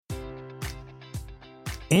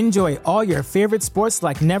Enjoy all your favorite sports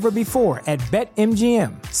like never before at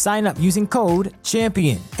BetMGM. Sign up using code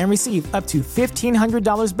CHAMPION and receive up to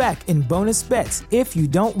 $1,500 back in bonus bets if you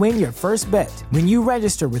don't win your first bet. When you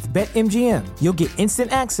register with BetMGM, you'll get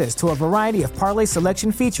instant access to a variety of parlay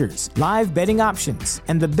selection features, live betting options,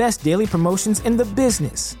 and the best daily promotions in the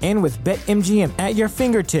business. And with BetMGM at your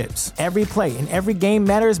fingertips, every play and every game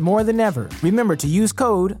matters more than ever. Remember to use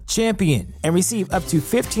code CHAMPION and receive up to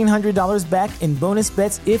 $1,500 back in bonus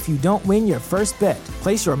bets if you don't win your first bet.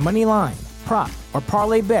 Place your money line, prop, or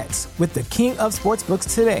parlay bets with the king of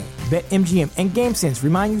sportsbooks today. BetMGM and GameSense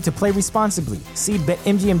remind you to play responsibly. See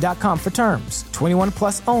BetMGM.com for terms. 21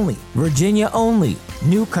 plus only. Virginia only.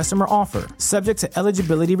 New customer offer. Subject to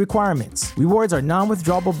eligibility requirements. Rewards are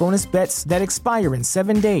non-withdrawable bonus bets that expire in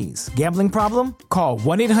 7 days. Gambling problem? Call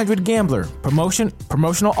 1-800-GAMBLER.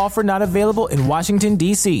 Promotional offer not available in Washington,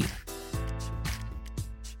 D.C.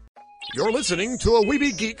 You're listening to a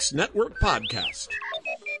Weeby Geeks Network podcast.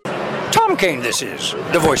 Tom Kane, this is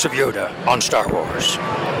the voice of Yoda on Star Wars.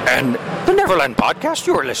 And the Neverland podcast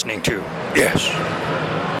you're listening to. Yes.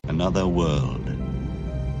 Another world.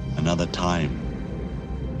 Another time.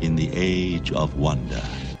 In the age of wonder.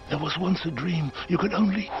 There was once a dream. You could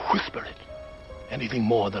only whisper it. Anything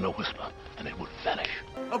more than a whisper, and it would vanish.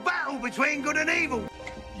 A battle between good and evil.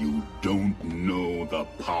 You don't know the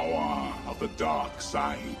power of the dark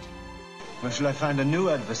side. Where shall I find a new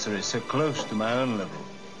adversary so close to my own level?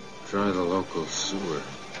 Try the local sewer.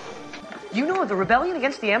 You know of the rebellion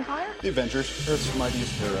against the Empire? The Avengers, Earth's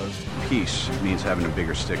mightiest heroes. Peace means having a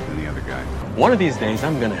bigger stick than the other guy. One of these days,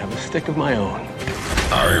 I'm gonna have a stick of my own.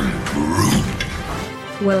 I'm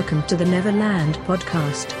Groot. Welcome to the Neverland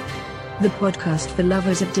podcast. The podcast for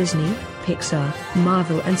lovers of Disney, Pixar,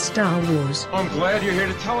 Marvel, and Star Wars. I'm glad you're here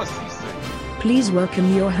to tell us these things. Please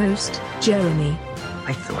welcome your host, Jeremy.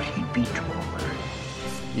 I thought he'd be taller.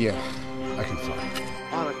 Yeah, I can fly.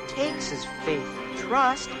 All it takes is faith and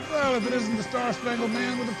trust. Well, if it isn't the Star-Spangled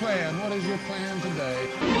Man with a plan, what is your plan today?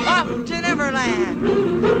 Up to Neverland!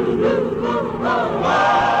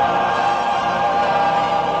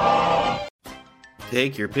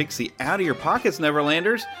 Take your pixie out of your pockets,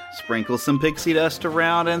 Neverlanders. Sprinkle some pixie dust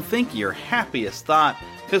around and think your happiest thought,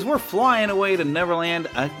 because we're flying away to Neverland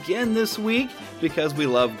again this week because we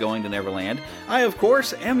love going to Neverland. I, of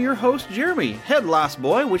course, am your host, Jeremy, head Lost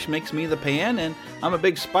Boy, which makes me the Pan, and I'm a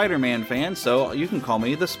big Spider-Man fan, so you can call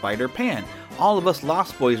me the Spider-Pan. All of us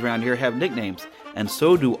Lost Boys around here have nicknames, and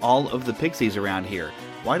so do all of the pixies around here.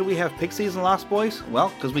 Why do we have pixies and Lost Boys? Well,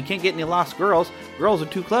 because we can't get any lost girls. Girls are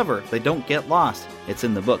too clever. They don't get lost. It's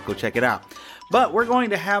in the book. Go check it out. But we're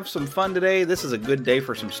going to have some fun today. This is a good day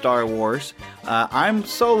for some Star Wars. I'm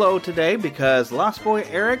solo today because Lost Boy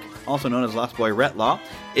Eric, also known as Lost Boy Retlaw,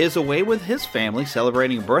 is away with his family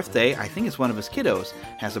celebrating a birthday. I think it's one of his kiddos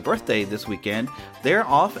has a birthday this weekend. They're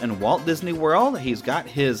off in Walt Disney World. He's got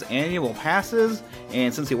his annual passes,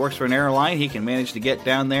 and since he works for an airline, he can manage to get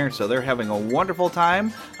down there, so they're having a wonderful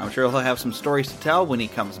time. I'm sure he'll have some stories to tell when he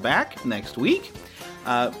comes back next week.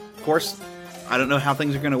 Of course, I don't know how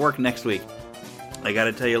things are going to work next week. I got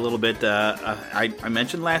to tell you a little bit, I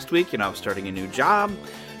mentioned last week, I was starting a new job,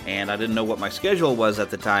 and I didn't know what my schedule was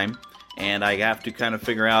at the time, and I have to kind of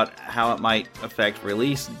figure out how it might affect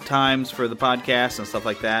release times for the podcast and stuff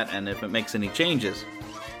like that, and if it makes any changes.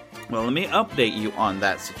 Well, let me update you on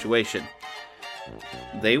that situation.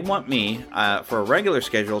 They want me, for a regular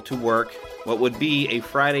schedule, to work what would be a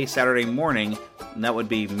Friday, Saturday morning, and that would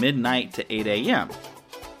be midnight to 8 a.m.,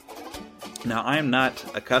 Now, I am not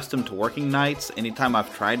accustomed to working nights. Anytime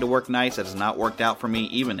I've tried to work nights, it has not worked out for me,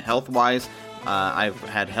 even health-wise. I've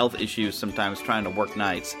had health issues sometimes trying to work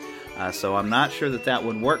nights, so I'm not sure that that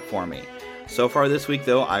would work for me. So far this week,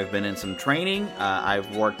 though, I've been in some training. I've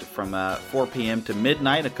worked from 4 p.m. to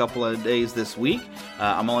midnight a couple of days this week.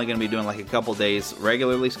 I'm only going to be doing like a couple days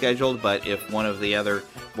regularly scheduled, but if one of the other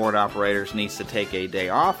board operators needs to take a day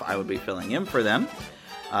off, I would be filling in for them.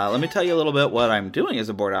 Let me tell you a little bit what I'm doing as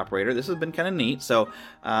a board operator. This has been kind of neat. So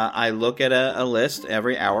I look at a list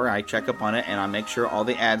every hour. I check up on it, and I make sure all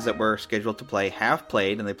the ads that were scheduled to play have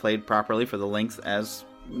played, and they played properly for the length as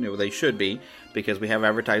they should be, because we have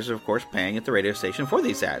advertisers, of course, paying at the radio station for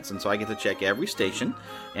these ads. And so I get to check every station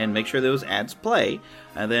and make sure those ads play.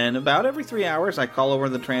 And then about every 3 hours, I call over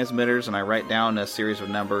the transmitters and I write down a series of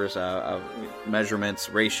numbers, of measurements,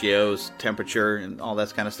 ratios, temperature, and all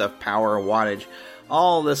that kind of stuff, power, wattage,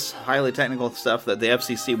 all this highly technical stuff that the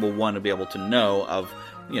FCC will want to be able to know of,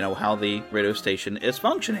 how the radio station is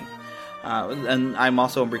functioning. And I'm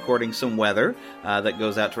also recording some weather that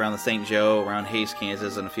goes out to around the St. Joe, around Hays,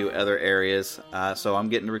 Kansas, and a few other areas. So I'm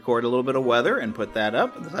getting to record a little bit of weather and put that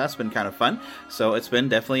up. That's been kind of fun. So it's been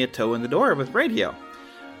definitely a toe in the door with radio.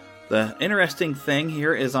 The interesting thing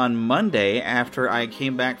here is on Monday, after I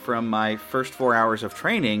came back from my first 4 hours of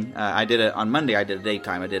training, on Monday I did a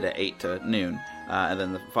daytime. I did it 8 to noon. And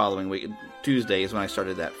then the following week, Tuesday, is when I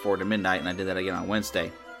started that 4 to midnight, and I did that again on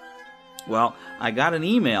Wednesday. Well, I got an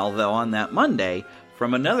email, though, on that Monday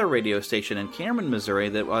from another radio station in Cameron, Missouri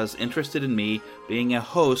that was interested in me being a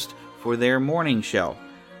host for their morning show.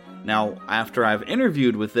 Now, after I've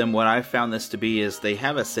interviewed with them, what I've found this to be is they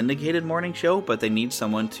have a syndicated morning show, but they need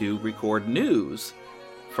someone to record news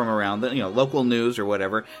from around the, local news or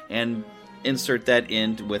whatever, and insert that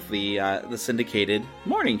in with the syndicated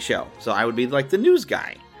morning show. So I would be like the news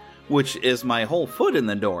guy, which is my whole foot in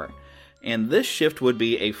the door. And this shift would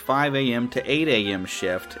be a 5 a.m. to 8 a.m.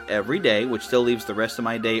 shift every day, which still leaves the rest of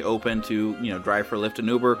my day open to, drive for Lyft and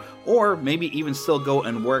Uber, or maybe even still go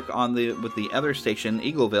and work with the other station,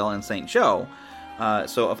 Eagleville and St. Joe.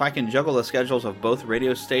 So if I can juggle the schedules of both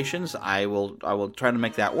radio stations, I will try to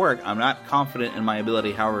make that work. I'm not confident in my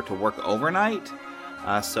ability, however, to work overnight.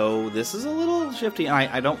 So this is a little shifty.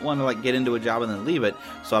 I don't want to get into a job and then leave it.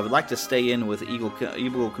 So I would like to stay in with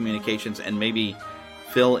Eagle Communications and maybe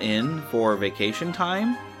fill in for vacation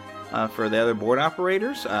time for the other board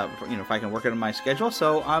operators, if I can work it in my schedule.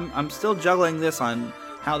 So I'm still juggling this on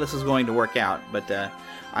how this is going to work out, but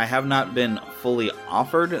I have not been fully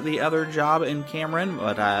offered the other job in Cameron,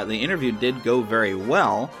 but the interview did go very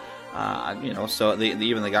well. So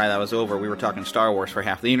even the guy that was over, we were talking Star Wars for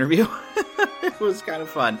half the interview. It was kind of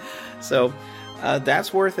fun. So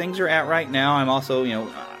that's where things are at right now. I'm also,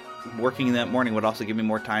 working that morning would also give me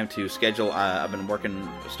more time to schedule. I've been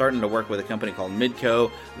starting to work with a company called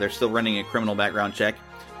Midco. They're still running a criminal background check,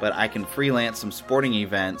 but I can freelance some sporting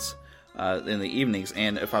events in the evenings.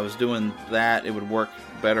 And if I was doing that, it would work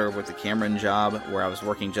better with the Cameron job where I was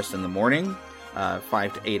working just in the morning,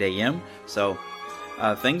 5 to 8 a.m. So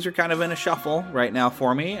things are kind of in a shuffle right now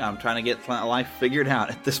for me. I'm trying to get life figured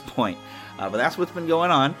out at this point. But that's what's been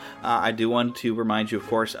going on. I do want to remind you, of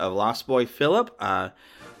course, of Lost Boy Philip.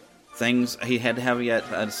 He had to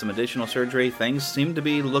have some additional surgery. Things seem to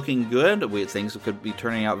be looking good. Things could be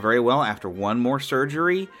turning out very well after one more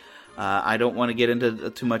surgery. I don't want to get into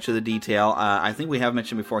too much of the detail. I think we have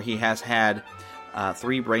mentioned before he has had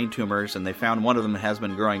 3 brain tumors, and they found one of them has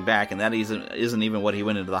been growing back, and that isn't even what he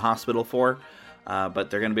went into the hospital for. But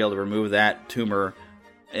they're going to be able to remove that tumor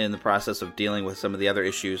in the process of dealing with some of the other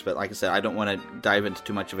issues. But like I said, I don't want to dive into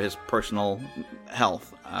too much of his personal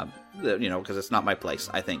health, because it's not my place,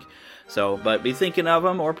 I think. So, but be thinking of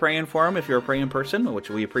him or praying for him if you're a praying person, which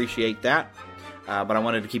we appreciate that. But I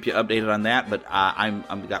wanted to keep you updated on that. But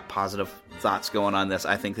I've got positive thoughts going on this.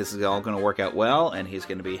 I think this is all going to work out well, and he's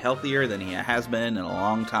going to be healthier than he has been in a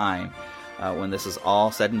long time. When this is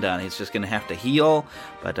all said and done, he's just going to have to heal.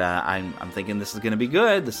 But I'm thinking this is going to be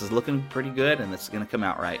good. This is looking pretty good, and it's going to come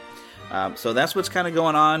out right. So that's what's kind of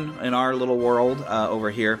going on in our little world over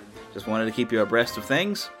here. Just wanted to keep you abreast of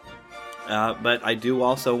things. But I do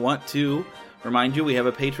also want to remind you we have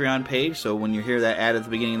a Patreon page, so when you hear that ad at the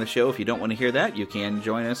beginning of the show, if you don't want to hear that, you can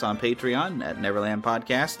join us on Patreon at Neverland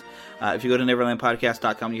Podcast. If you go to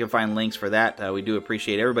neverlandpodcast.com, you can find links for that. We do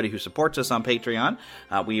appreciate everybody who supports us on Patreon.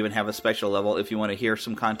 We even have a special level if you want to hear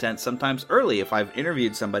some content sometimes early. If I've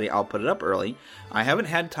interviewed somebody, I'll put it up early. I haven't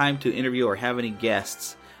had time to interview or have any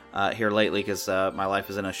guests here lately because my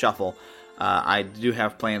life is in a shuffle. I do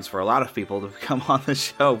have plans for a lot of people to come on the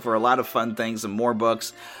show for a lot of fun things and more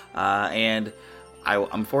books. And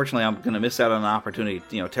unfortunately, I'm going to miss out on an opportunity.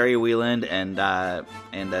 Terry Wieland and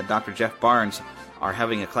Dr. Jeff Barnes are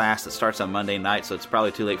having a class that starts on Monday night, so it's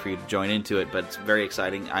probably too late for you to join into it, but it's very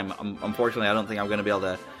exciting. Unfortunately, I don't think I'm going to be able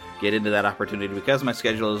to get into that opportunity because my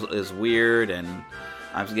schedule is weird, and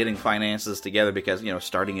I'm getting finances together because,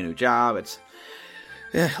 starting a new job,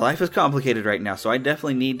 life is complicated right now, so I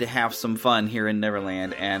definitely need to have some fun here in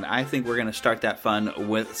Neverland, and I think we're going to start that fun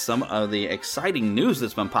with some of the exciting news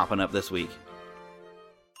that's been popping up this week.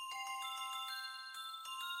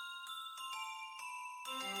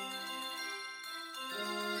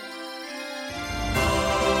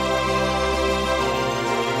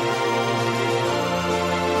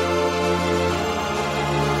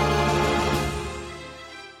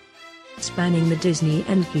 Spanning the Disney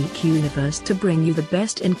and geek universe to bring you the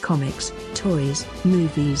best in comics, toys,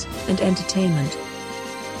 movies, and entertainment.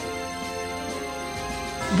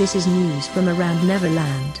 This is news from around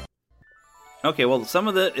Neverland. Okay, well, some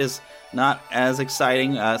of it is not as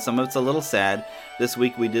exciting. Some of it's a little sad. This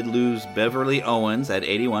week we did lose Beverly Owens at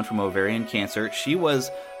 81 from ovarian cancer. She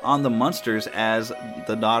was on the Munsters as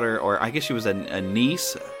the daughter, or I guess she was a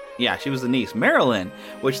niece. Yeah, she was the niece, Marilyn.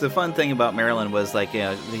 Which the fun thing about Marilyn was, like,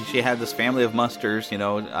 she had this family of Munsters,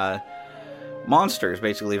 monsters,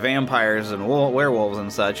 basically, vampires and werewolves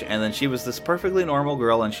and such, and then she was this perfectly normal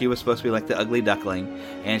girl, and she was supposed to be like the ugly duckling,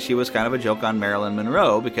 and she was kind of a joke on Marilyn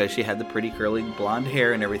Monroe because she had the pretty curly blonde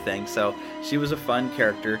hair and everything, so she was a fun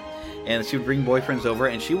character, and she would bring boyfriends over,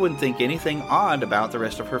 and she wouldn't think anything odd about the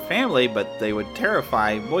rest of her family, but they would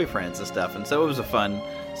terrify boyfriends and stuff, and so it was a fun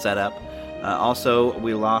setup. Also,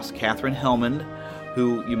 we lost Katherine Hellman,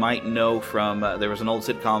 who you might know from, there was an old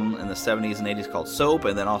sitcom in the 70s and 80s called Soap,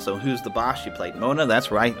 and then also Who's the Boss? She played Mona, that's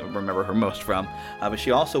where I remember her most from. But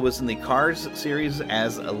she also was in the Cars series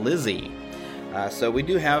as Lizzie. So we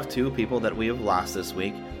do have two people that we have lost this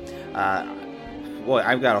week. Boy,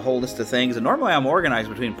 I've got a whole list of things, and normally I'm organized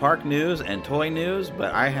between park news and toy news,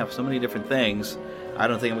 but I have so many different things, I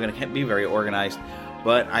don't think I'm going to be very organized.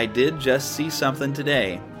 But I did just see something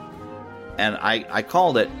today. And I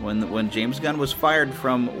called it when James Gunn was fired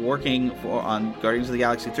from working on Guardians of the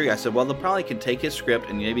Galaxy 3. I said, well, they probably can take his script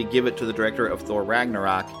and maybe give it to the director of Thor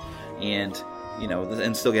Ragnarok and,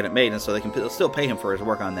 and still get it made. And so they'll still pay him for his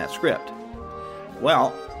work on that script.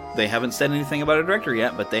 Well, they haven't said anything about a director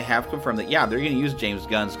yet, but they have confirmed that, yeah, they're going to use James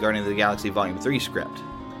Gunn's Guardians of the Galaxy Volume 3 script.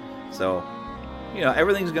 So,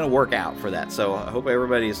 everything's going to work out for that. So I hope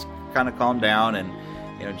everybody's kind of calmed down. And,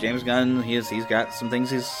 James Gunn, he's got some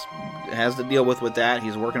things has to deal with that.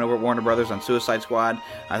 He's working over at Warner Brothers on Suicide Squad.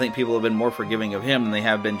 I think people have been more forgiving of him than they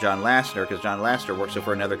have been John Lasseter, because John Lasseter works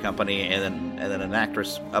for another company, and then an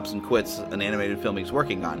actress ups and quits an animated film he's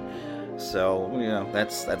working on. So,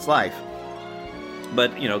 that's life.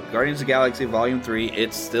 But, Guardians of the Galaxy Volume 3,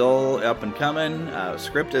 it's still up and coming.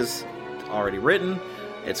 Script is already written.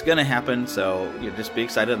 It's going to happen, so just be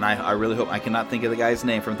excited. And I really hope, I cannot think of the guy's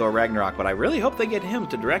name from Thor Ragnarok, but I really hope they get him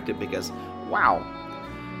to direct it, because, wow.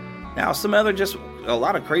 Now, some other a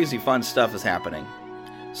lot of crazy fun stuff is happening.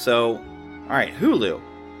 So, alright, Hulu.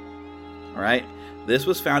 Alright, this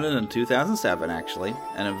was founded in 2007, actually,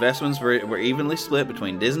 and investments were evenly split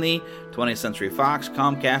between Disney, 20th Century Fox,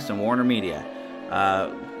 Comcast, and Warner Media.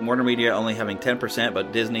 Warner Media only having 10%,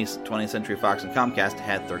 but Disney's 20th Century Fox and Comcast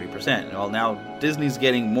had 30%. Well, now Disney's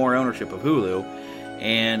getting more ownership of Hulu,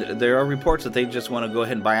 and there are reports that they just want to go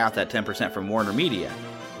ahead and buy out that 10% from Warner Media.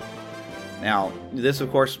 Now, this, of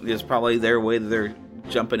course, is probably their way that they're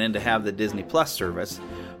jumping in to have the Disney Plus service,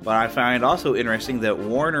 but I find also interesting that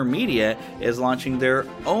Warner Media is launching their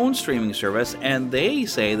own streaming service, and they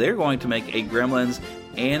say they're going to make a Gremlins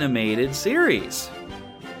animated series,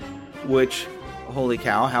 which, holy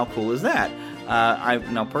cow, how cool is that?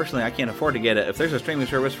 Now, personally, I can't afford to get it. If there's a streaming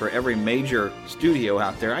service for every major studio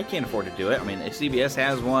out there, I can't afford to do it. I mean, CBS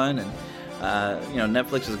has one, and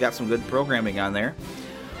Netflix has got some good programming on there.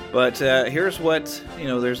 But here's what,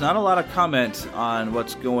 there's not a lot of comment on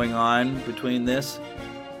what's going on between this,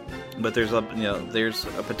 but it's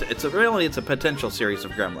a potential series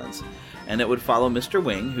of Gremlins, and it would follow Mr.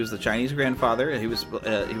 Wing, who's the Chinese grandfather. He was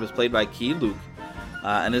played by Key Luke.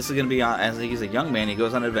 And this is going to be, as he's a young man, he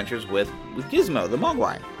goes on adventures with Gizmo, the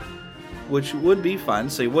Mogwai, which would be fun.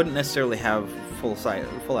 So you wouldn't necessarily have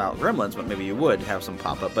full-out Gremlins, but maybe you would have some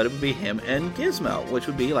pop-up. But it would be him and Gizmo, which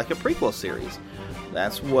would be like a prequel series.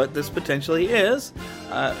 That's what this potentially is.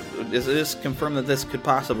 It is confirmed that this could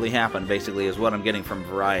possibly happen, basically, is what I'm getting from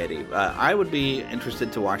Variety. I would be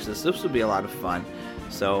interested to watch this. This would be a lot of fun.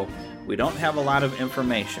 So we don't have a lot of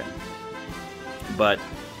information, but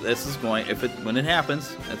this is going, when it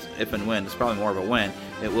happens, if and when, it's probably more of a when,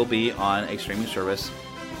 it will be on a streaming service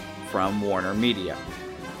from Warner Media.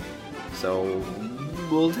 So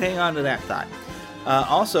we'll hang on to that thought.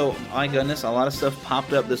 Also, my goodness, a lot of stuff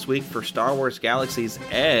popped up this week for Star Wars Galaxy's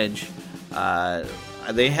Edge.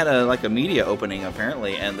 They had a media opening,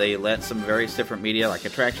 apparently, and they let some various different media, like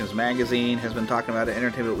Attractions Magazine has been talking about it,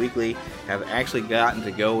 Entertainment Weekly, have actually gotten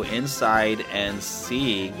to go inside and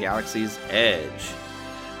see Galaxy's Edge.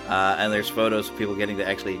 And there's photos of people getting to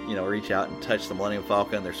actually, reach out and touch the Millennium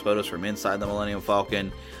Falcon. There's photos from inside the Millennium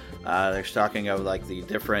Falcon. There's talking of the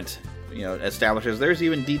different, establishments. There's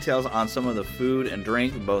even details on some of the food and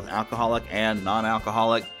drink, both alcoholic and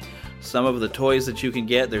non-alcoholic. Some of the toys that you can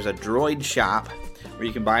get. There's a droid shop where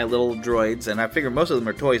you can buy little droids, and I figure most of them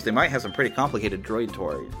are toys. They might have some pretty complicated droid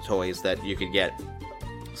toys that you could get.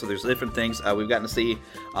 So there's different things. We've gotten to see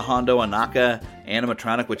a Hondo Ohnaka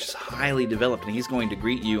animatronic, which is highly developed, and he's going to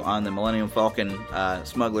greet you on the Millennium Falcon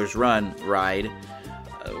Smuggler's Run ride.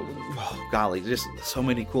 golly, just so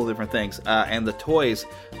many cool different things. And the toys,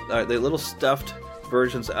 the little stuffed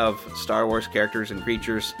versions of Star Wars characters and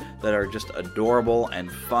creatures that are just adorable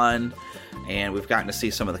and fun. And we've gotten to see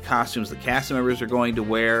some of the costumes the cast members are going to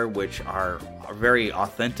wear, which are very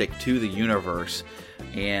authentic to the universe.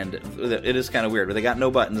 And it is kind of weird. They got no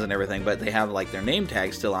buttons and everything, but they have like their name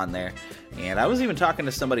tag still on there. And I was even talking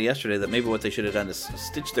to somebody yesterday that maybe what they should have done is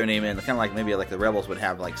stitch their name in, kind of like maybe like the Rebels would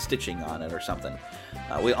have like stitching on it or something.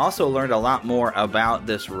 We also learned a lot more about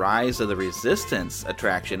this Rise of the Resistance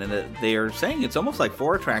attraction, and they are saying it's almost like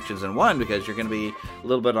 4 attractions in one, because you're going to be a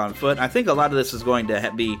little bit on foot. I think a lot of this is going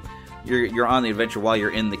to be you're on the adventure while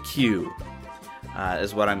you're in the queue.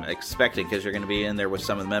 Is what I'm expecting, because you're going to be in there with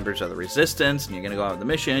some of the members of the Resistance, and you're going to go on the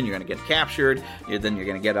mission, you're going to get captured, then you're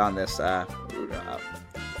going to get on this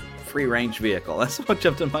free-range vehicle. That's what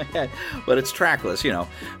jumped in my head, but it's trackless, and you're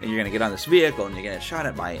going to get on this vehicle, and you're going to get shot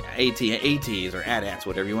at by ATs or AT-ATs,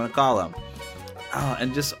 whatever you want to call them.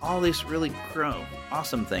 And just all these really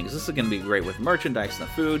awesome things. This is going to be great with merchandise and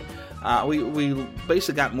the food. We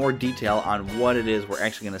basically got more detail on what it is we're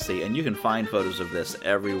actually going to see, and you can find photos of this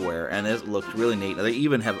everywhere, and it looks really neat. They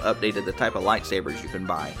even have updated the type of lightsabers you can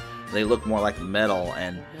buy. They look more like metal,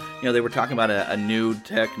 and they were talking about a new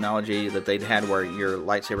technology that they'd had where your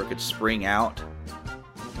lightsaber could spring out.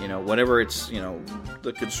 Whatever it's,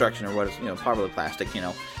 the construction or what it's, probably plastic,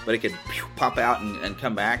 but it could pop out and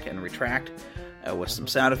come back and retract. With some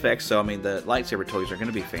sound effects. So, the lightsaber toys are going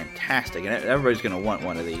to be fantastic, and everybody's going to want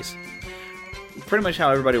one of these. Pretty much how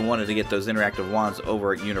everybody wanted to get those interactive wands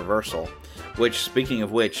over at Universal. Which, speaking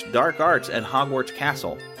of which, Dark Arts at Hogwarts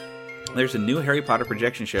Castle. There's a new Harry Potter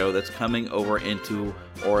projection show that's coming over into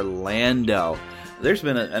Orlando. There's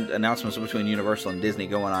been announcements between Universal and Disney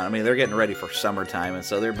going on. They're getting ready for summertime, and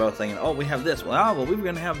so they're both thinking, oh, we have this. Well, we're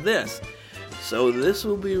going to have this. So this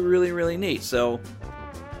will be really, really neat. So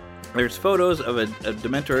there's photos of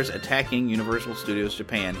Dementors attacking Universal Studios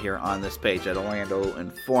Japan here on this page at Orlando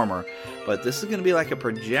Informer. But this is going to be like a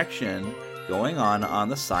projection going on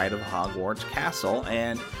the side of Hogwarts Castle.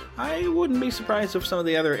 And I wouldn't be surprised if some of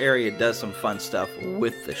the other area does some fun stuff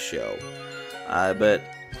with the show. But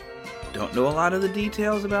don't know a lot of the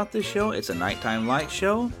details about this show. It's a nighttime light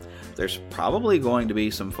show. There's probably going to be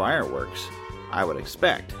some fireworks, I would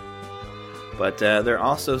expect. But they're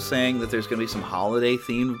also saying that there's going to be some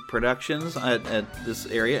holiday-themed productions at this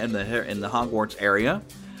area, in the Hogwarts area.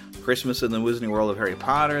 Christmas in the Wizarding World of Harry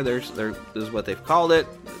Potter, this is what they've called it.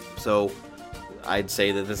 So I'd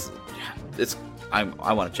say that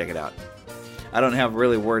I want to check it out. I don't have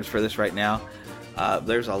really words for this right now.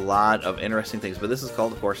 There's a lot of interesting things, but this is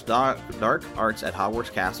called, of course, Dark Arts at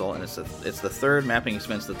Hogwarts Castle, and it's the third mapping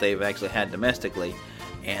expense that they've actually had domestically.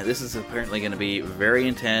 And this is apparently going to be very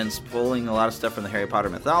intense, pulling a lot of stuff from the Harry Potter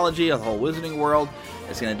mythology, the whole Wizarding World.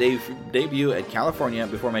 It's going to debut at California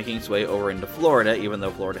before making its way over into Florida, even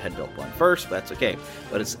though Florida had built one first, but that's okay.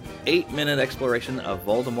 But it's 8-minute exploration of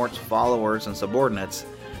Voldemort's followers and subordinates.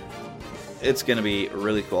 It's going to be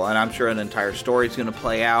really cool, and I'm sure an entire story is going to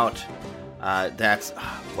play out.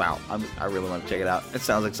 Wow, I really want to check it out. It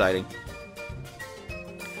sounds exciting.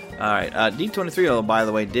 Alright, D23, by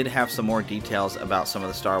the way, did have some more details about some of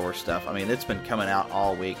the Star Wars stuff. It's been coming out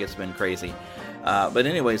all week. It's been crazy. But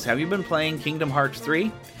anyways, have you been playing Kingdom Hearts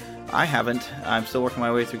 3? I haven't. I'm still working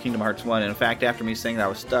my way through Kingdom Hearts 1. And in fact, after me saying that I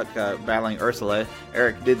was stuck battling Ursula,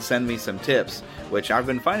 Eric did send me some tips, which I've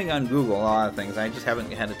been finding on Google, a lot of things. I just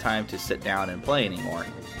haven't had the time to sit down and play anymore.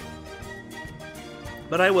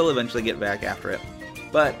 But I will eventually get back after it.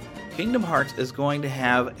 But Kingdom Hearts is going to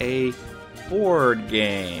have a board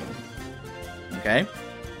game. Okay?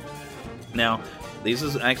 Now, this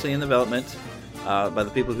is actually in development by the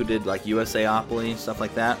people who did like USAopoly, stuff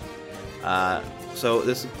like that. So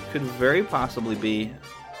this could very possibly be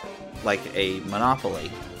like a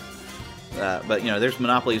Monopoly. But, there's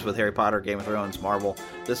Monopolies with Harry Potter, Game of Thrones, Marvel.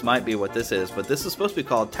 This might be what this is. But this is supposed to be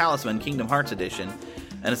called Talisman Kingdom Hearts Edition.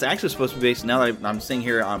 And it's actually supposed to be based, now that I'm seeing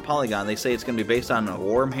here on Polygon, they say it's going to be based on a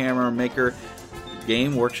Warhammer Maker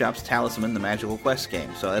Game Workshop's Talisman, the Magical Quest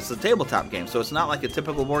game. So that's a tabletop game. So it's not like a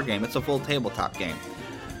typical board game. It's a full tabletop game.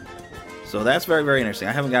 So that's very, very interesting.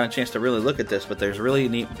 I haven't gotten a chance to really look at this, but there's really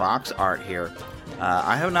neat box art here.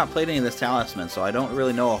 I have not played any of this Talisman, so I don't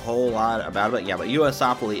really know a whole lot about it. Yeah, but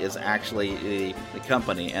USAopoly is actually the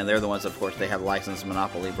company, and they're the ones, of course, they have licensed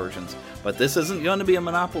Monopoly versions. But this isn't going to be a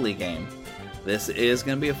Monopoly game. This is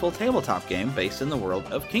going to be a full tabletop game based in the world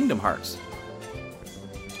of Kingdom Hearts.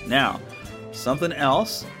 Now, something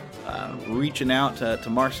else, reaching out to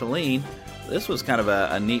Marceline, this was kind of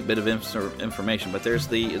a neat bit of information, but there's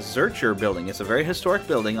the Zurcher building. It's a very historic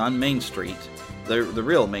building on Main Street, the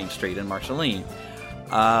real Main Street in Marceline.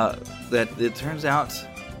 that it turns out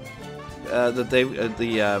that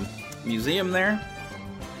the museum there,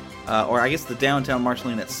 or I guess the downtown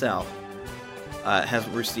Marceline itself, has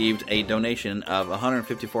received a donation of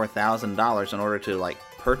 $154,000 in order to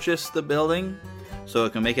purchase the building, so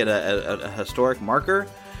it can make it a historic marker.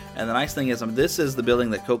 And the nice thing is, this is the building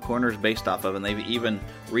that Coke Corner is based off of, and they've even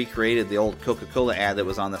recreated the old Coca-Cola ad that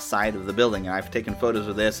was on the side of the building. And I've taken photos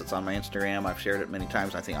of this. It's on my Instagram. I've shared it many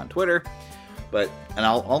times, I think, on Twitter. And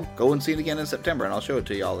I'll go and see it again in September, and I'll show it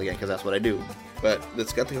to y'all again, because that's what I do. But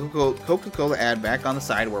it's got the Coca-Cola ad back on the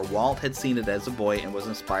side where Walt had seen it as a boy and was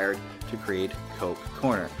inspired to create Coke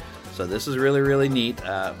Corner. So this is really, really neat.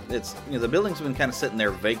 It's the building's been kind of sitting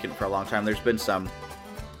there vacant for a long time. There's been some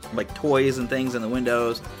toys and things in the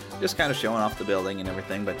windows, just kind of showing off the building and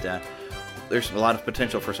everything. But there's a lot of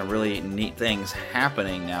potential for some really neat things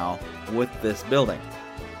happening now with this building.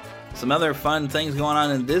 Some other fun things going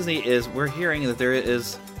on in Disney is we're hearing that there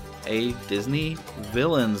is a Disney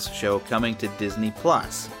Villains show coming to Disney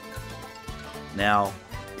Plus. Now,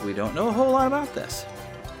 we don't know a whole lot about this.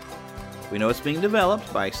 We know it's being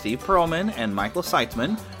developed by Steve Perlman and Michael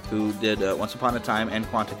Seitzman, who did Once Upon a Time and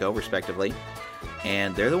Quantico, respectively.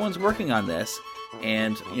 And they're the ones working on this.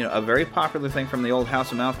 And, a very popular thing from the old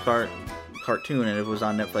House of Mouse cartoon, and it was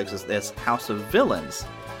on Netflix, is this House of Villains.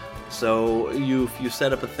 So you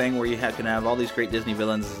set up a thing where you can have all these great Disney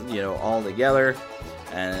villains, all together,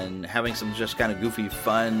 and having some just kind of goofy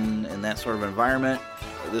fun in that sort of environment.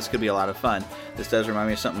 This could be a lot of fun. This does remind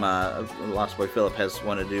me of something Lost Boy Philip has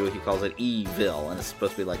wanted to do. He calls it E-Ville, and it's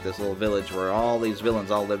supposed to be like this little village where all these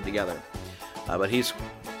villains all live together. But he's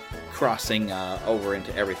crossing over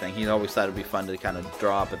into everything. He always thought it'd be fun to kind of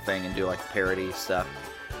draw up a thing and do parody stuff.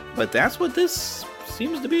 But that's what this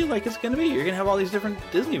seems to be like it's going to be. You're going to have all these different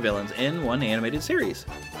Disney villains in one animated series.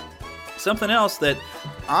 Something else that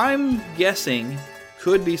I'm guessing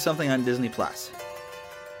could be something on Disney Plus.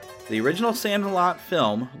 The original Sandlot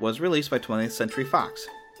film was released by 20th Century Fox.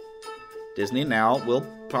 Disney now will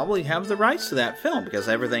probably have the rights to that film because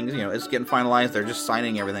everything, it's getting finalized. They're just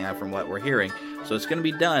signing everything out from what we're hearing. So it's going to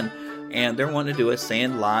be done, and they're wanting to do a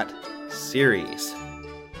Sandlot series.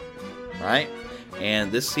 Right?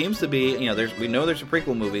 And this seems to be, we know there's a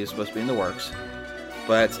prequel movie that's supposed to be in the works,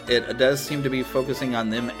 but it does seem to be focusing on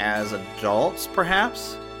them as adults,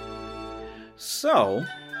 perhaps. So,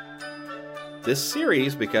 this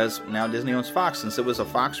series, because now Disney owns Fox, since it was a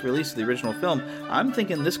Fox release of the original film, I'm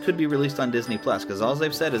thinking this could be released on Disney Plus, because all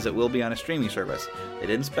they've said is it will be on a streaming service. They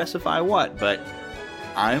didn't specify what, but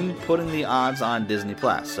I'm putting the odds on Disney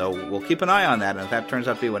Plus. So we'll keep an eye on that, and if that turns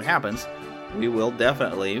out to be what happens, we will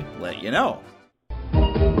definitely let you know.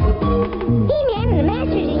 He-Man and the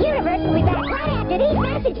Masters of the Universe will be back right after these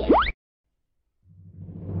messages.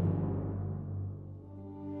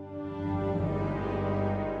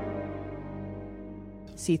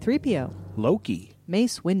 C-3PO, Loki,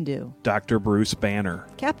 Mace Windu, Dr. Bruce Banner,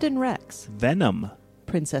 Captain Rex, Venom,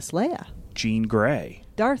 Princess Leia, Jean Grey,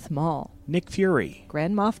 Darth Maul, Nick Fury,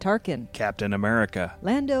 Grand Moff Tarkin, Captain America,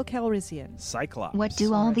 Lando Calrissian, Cyclops. What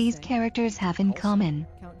do all these characters have in common?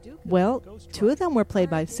 Well, 2 of them were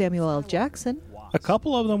played by Samuel L. Jackson. A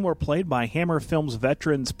couple of them were played by Hammer Films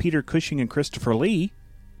veterans Peter Cushing and Christopher Lee.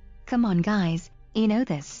 Come on, guys, you know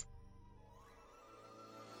this.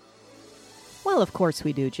 Well, of course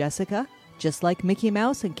we do, Jessica. Just like Mickey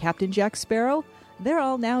Mouse and Captain Jack Sparrow, they're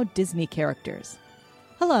all now Disney characters.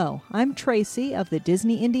 Hello, I'm Tracy of the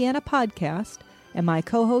Disney Indiana podcast, and my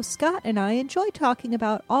co-host Scott and I enjoy talking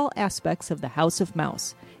about all aspects of the House of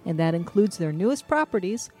Mouse, and that includes their newest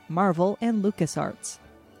properties, Marvel and LucasArts.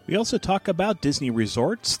 We also talk about Disney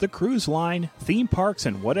resorts, the cruise line, theme parks,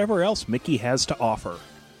 and whatever else Mickey has to offer.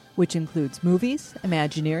 Which includes movies,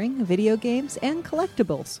 Imagineering, video games, and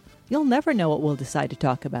collectibles. You'll never know what we'll decide to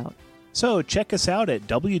talk about. So check us out at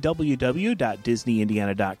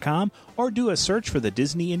www.disneyindiana.com or do a search for the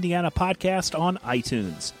Disney Indiana podcast on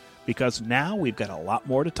iTunes, because now we've got a lot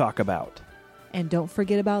more to talk about. And don't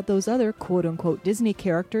forget about those other quote-unquote Disney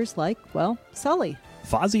characters like, well, Sully,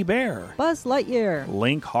 Fozzie Bear, Buzz Lightyear,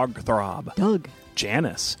 Link Hogthrob, Doug,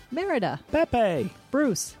 Janice, Merida, Pepe,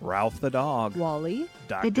 Bruce, Ralph the Dog, Wally,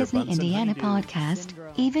 the Disney Indiana podcast.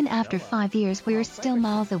 Even after 5 years, we're still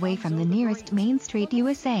miles away from the nearest Main Street,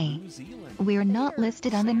 USA. We're not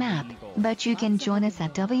listed on the map, but you can join us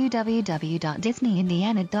at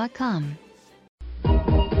www.disneyindiana.com.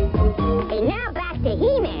 And now back to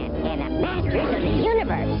He-Man and the Masters of the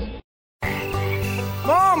Universe.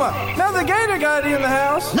 Mama, another gator got in the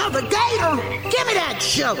house. Another gator? Give me that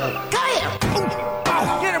sugar. Come here.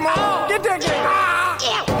 Get him, Mom. Get that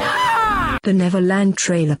gator. The Neverland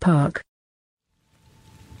Trailer Park.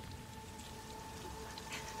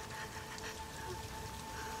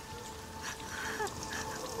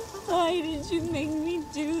 Why did you make me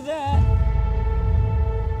do that?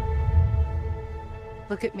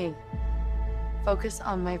 Look at me. Focus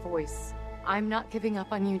on my voice. I'm not giving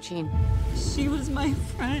up on you, Jean. She was my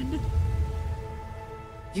friend.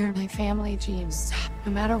 You're my family, Jean. Stop,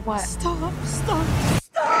 no matter what. Stop.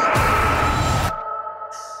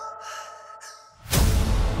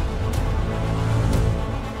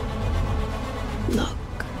 Look.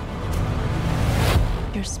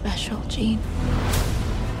 You're special, Jean.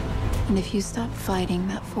 And if you stop fighting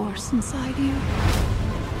that force inside you,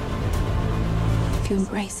 if you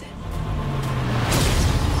embrace it,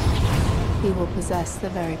 you will possess the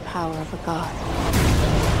very power of a god.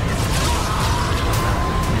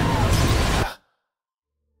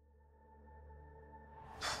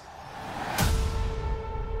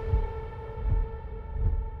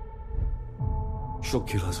 She'll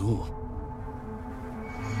kill us all.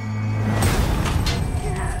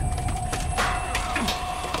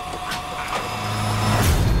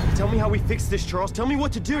 Tell me how we fix this, Charles. Tell me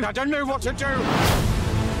what to do. I don't know what to do.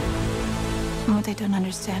 What they don't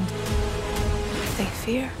understand, what they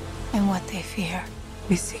fear, and what they fear,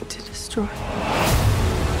 we seek to destroy.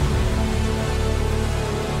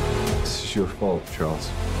 This is your fault,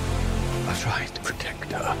 Charles. I tried to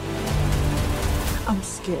protect her. I'm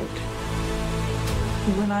scared.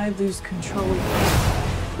 When I lose control,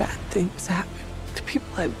 bad things happen to people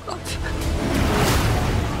I love.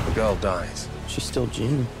 The girl dies. She's still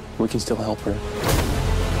Jean. We can still help her.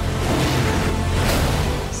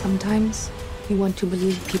 Sometimes you want to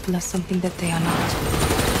believe people are something that they are not.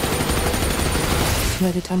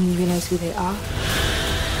 By the time you realize who they are,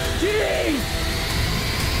 Jean!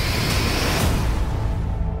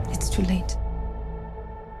 it's too late.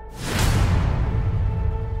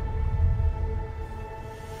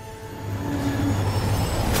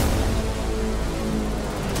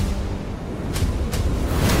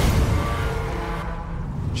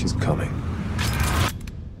 She's coming.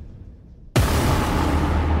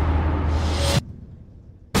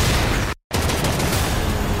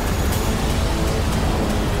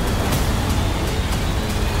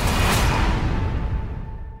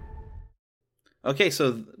 Okay,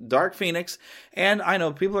 so Dark Phoenix, and I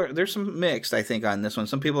know there's some mixed, I think, on this one.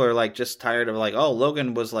 Some people are like just tired of like, oh,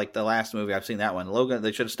 Logan was like the last movie. I've seen that one. Logan,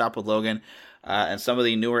 they should have stopped with Logan. And some of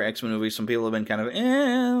the newer X-Men movies, some people have been kind of,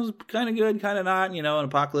 it was kind of good, kind of not, and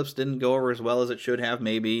Apocalypse didn't go over as well as it should have,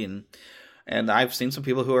 maybe, and I've seen some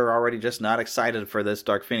people who are already just not excited for this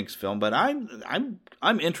Dark Phoenix film, but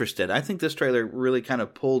I'm interested. I think this trailer really kind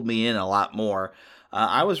of pulled me in a lot more.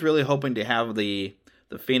 I was really hoping to have the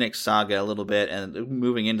Phoenix saga a little bit and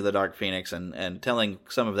moving into the Dark Phoenix and telling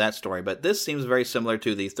some of that story. But this seems very similar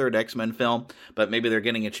to the third X-Men film, but maybe they're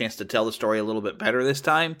getting a chance to tell the story a little bit better this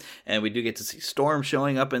time. And we do get to see Storm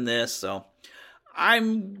showing up in this. So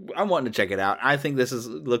I'm wanting to check it out. I think this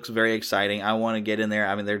looks very exciting. I want to get in there.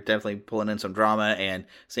 I mean, they're definitely pulling in some drama and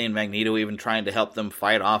seeing Magneto even trying to help them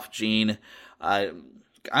fight off Jean.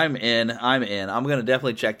 I'm in. I'm going to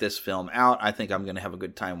definitely check this film out. I think I'm going to have a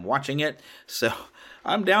good time watching it. So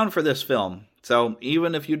I'm down for this film. So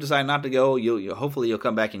even if you decide not to go, hopefully you'll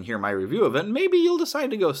come back and hear my review of it, and maybe you'll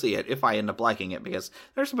decide to go see it if I end up liking it, because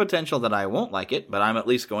there's a potential that I won't like it, but I'm at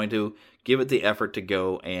least going to give it the effort to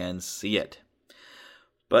go and see it.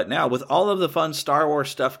 But now, with all of the fun Star Wars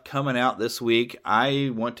stuff coming out this week,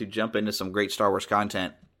 I want to jump into some great Star Wars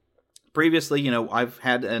content. Previously, I've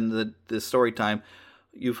had in the story time,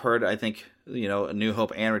 you've heard, I think, A New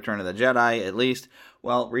Hope and Return of the Jedi, at least.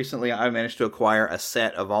 Well, recently I managed to acquire a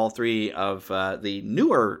set of all three of the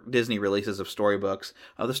newer Disney releases of storybooks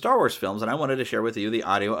of the Star Wars films, and I wanted to share with you the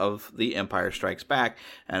audio of The Empire Strikes Back.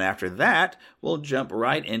 And after that, we'll jump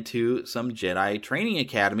right into some Jedi Training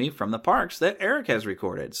Academy from the parks that Eric has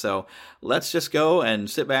recorded. So let's just go and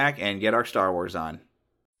sit back and get our Star Wars on.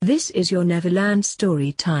 This is your Neverland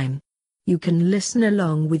story time. You can listen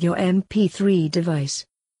along with your MP3 device.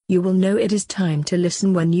 You will know it is time to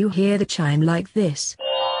listen when you hear the chime like this.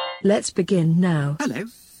 Let's begin now. Hello,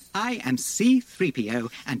 I am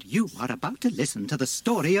C-3PO, and you are about to listen to the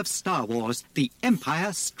story of Star Wars, The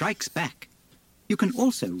Empire Strikes Back. You can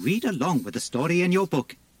also read along with the story in your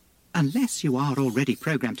book. Unless you are already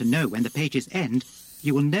programmed to know when the pages end,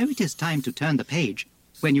 you will know it is time to turn the page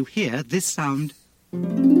when you hear this sound.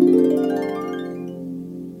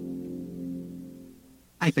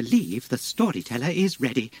 I believe the storyteller is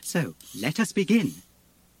ready, so let us begin.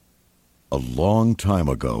 A long time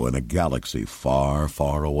ago in a galaxy far,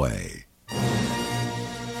 far away.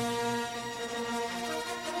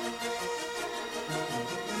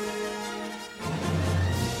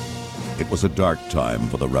 It was a dark time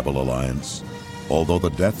for the Rebel Alliance. Although the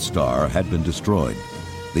Death Star had been destroyed,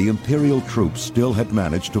 the Imperial troops still had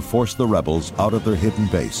managed to force the rebels out of their hidden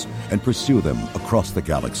base and pursue them across the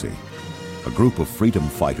galaxy. A group of freedom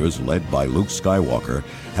fighters led by Luke Skywalker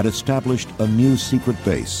had established a new secret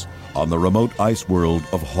base on the remote ice world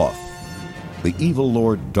of Hoth. The evil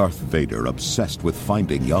Lord Darth Vader, obsessed with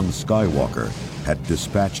finding young Skywalker, had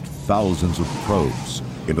dispatched thousands of probes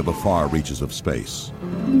into the far reaches of space.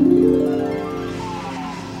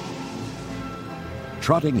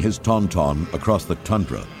 Trotting his Tauntaun across the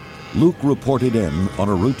tundra, Luke reported in on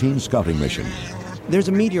a routine scouting mission. There's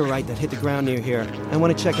a meteorite that hit the ground near here. I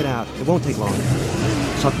want to check it out. It won't take long.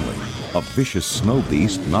 Suddenly, a vicious snow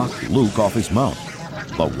beast knocked Luke off his mount.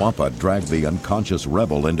 The Wampa dragged the unconscious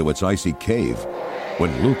rebel into its icy cave.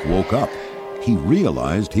 When Luke woke up, he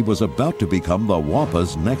realized he was about to become the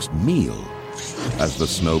Wampa's next meal. As the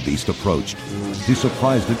snow beast approached, he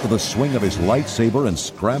surprised it with a swing of his lightsaber and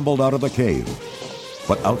scrambled out of the cave.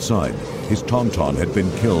 But outside, his Tauntaun had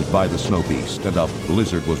been killed by the snow beast, and a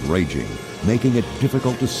blizzard was raging, making it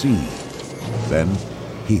difficult to see. Then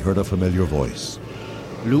he heard a familiar voice.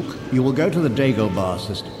 Luke, you will go to the Dagobah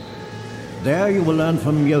system. There you will learn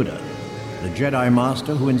from Yoda, the Jedi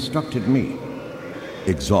Master who instructed me.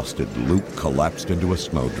 Exhausted, Luke collapsed into a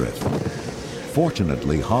snowdrift.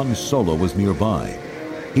 Fortunately, Han Solo was nearby.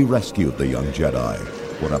 He rescued the young Jedi,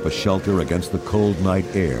 put up a shelter against the cold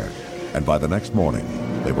night air, and by the next morning,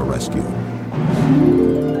 they were rescued.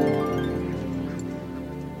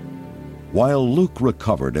 While Luke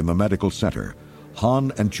recovered in the medical center,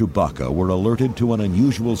 Han and Chewbacca were alerted to an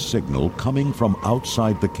unusual signal coming from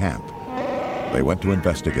outside the camp. They went to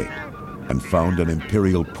investigate and found an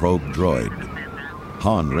Imperial probe droid.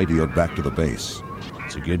 Han radioed back to the base.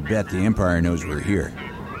 It's a good bet the Empire knows we're here.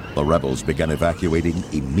 The rebels began evacuating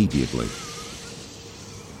immediately.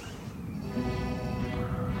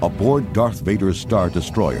 Aboard Darth Vader's Star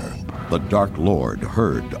Destroyer, the Dark Lord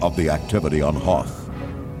heard of the activity on Hoth.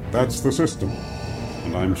 That's the system,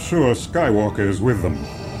 and I'm sure Skywalker is with them.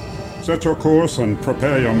 Set your course and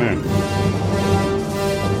prepare your men.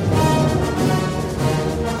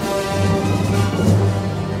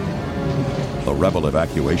 The rebel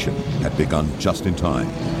evacuation had begun just in time.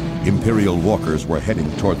 Imperial walkers were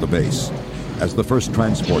heading toward the base. As the first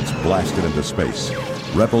transports blasted into space,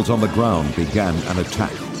 rebels on the ground began an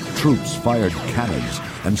attack. Troops fired cannons,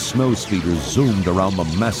 and snow speeders zoomed around the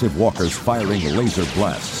massive walkers firing laser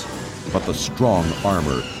blasts. But the strong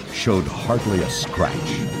armor showed hardly a scratch.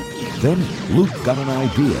 Then Luke got an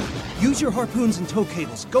idea. Use your harpoons and tow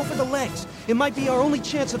cables. Go for the legs. It might be our only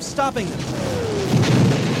chance of stopping them.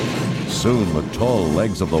 Soon the tall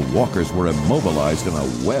legs of the walkers were immobilized in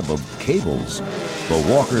a web of cables. The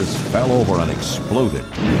walkers fell over and exploded.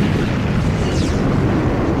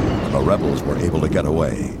 The rebels were able to get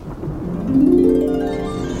away.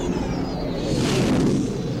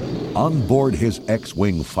 On board his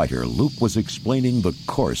X-Wing fighter, Luke was explaining the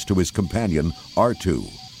course to his companion, R2.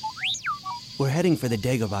 We're heading for the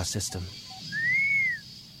Dagobah system.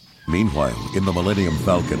 Meanwhile, in the Millennium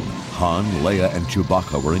Falcon, Han, Leia, and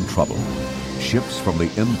Chewbacca were in trouble. Ships from the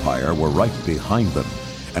Empire were right behind them,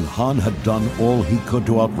 and Han had done all he could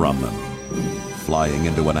to outrun them. Flying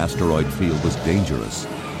into an asteroid field was dangerous,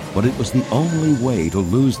 but it was the only way to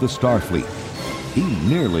lose the Starfleet. He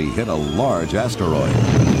nearly hit a large asteroid,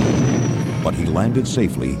 but he landed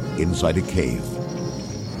safely inside a cave.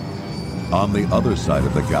 On the other side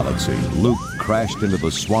of the galaxy, Luke crashed into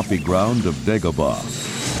the swampy ground of Dagobah.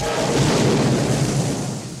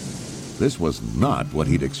 This was not what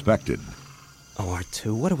he'd expected. Oh,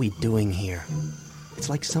 R2, what are we doing here? It's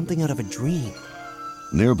like something out of a dream.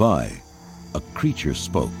 Nearby, a creature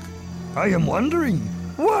spoke. I am wondering,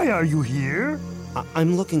 why are you here?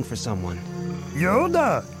 I'm looking for someone.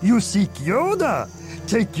 Yoda! You seek Yoda!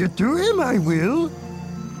 Take you to him, I will.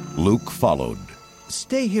 Luke followed.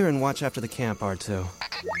 Stay here and watch after the camp, R2.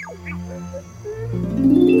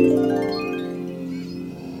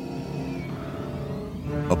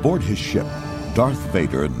 Aboard his ship, Darth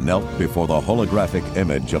Vader knelt before the holographic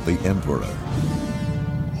image of the Emperor.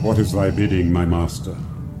 What is thy bidding, my master?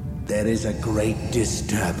 There is a great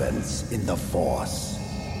disturbance in the Force.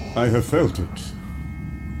 I have felt it.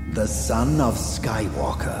 The son of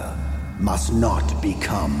Skywalker must not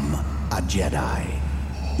become a Jedi.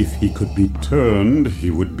 If he could be turned, he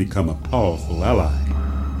would become a powerful ally.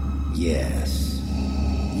 Yes.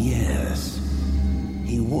 Yes.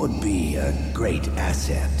 He would be a great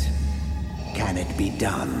asset. Can it be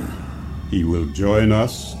done? He will join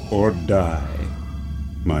us or die,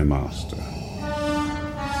 my master.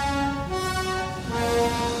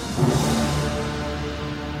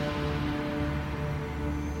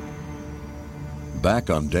 Back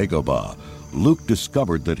on Dagobah, Luke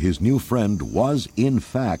discovered that his new friend was, in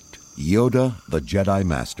fact, Yoda, the Jedi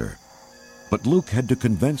Master. But Luke had to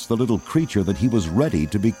convince the little creature that he was ready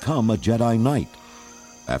to become a Jedi Knight.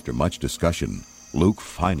 After much discussion, Luke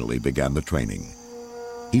finally began the training.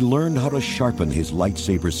 He learned how to sharpen his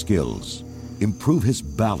lightsaber skills, improve his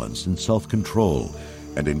balance and self-control,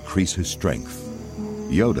 and increase his strength.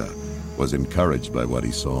 Yoda was encouraged by what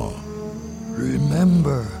he saw.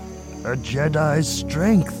 Remember, a Jedi's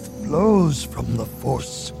strength flows from the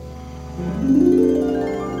Force.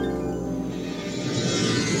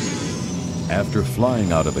 After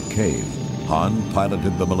flying out of the cave, Han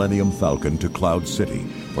piloted the Millennium Falcon to Cloud City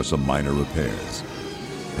for some minor repairs.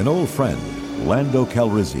 An old friend, Lando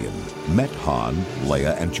Calrissian, met Han,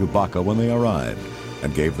 Leia, and Chewbacca when they arrived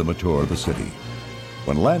and gave them a tour of the city.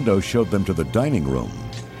 When Lando showed them to the dining room,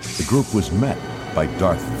 the group was met by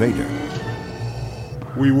Darth Vader.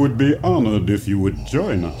 We would be honored if you would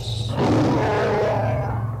join us.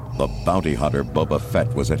 The bounty hunter Boba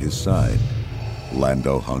Fett was at his side.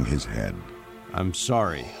 Lando hung his head. I'm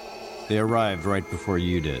sorry. They arrived right before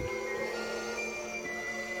you did.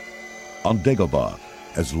 On Dagobah,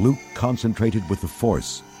 as Luke concentrated with the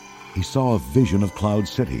Force, he saw a vision of Cloud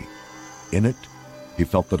City. In it, he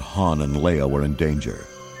felt that Han and Leia were in danger.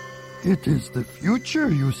 It is the future,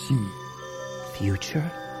 you see.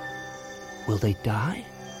 Future? Will they die?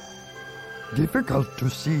 Difficult to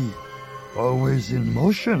see. Always in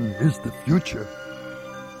motion is the future.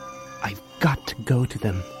 I've got to go to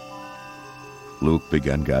them. Luke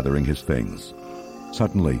began gathering his things.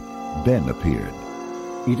 Suddenly, Ben appeared.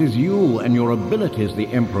 It is you and your abilities the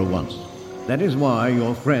Emperor wants. That is why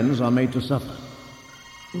your friends are made to suffer.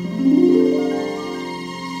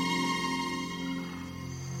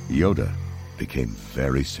 Yoda became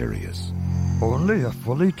very serious. Only a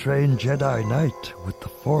fully trained Jedi Knight with the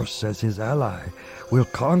Force as his ally will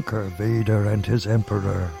conquer Vader and his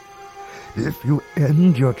Emperor. If you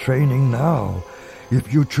end your training now,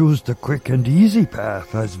 if you choose the quick and easy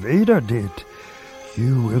path as Vader did,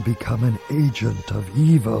 you will become an agent of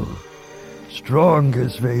evil. Strong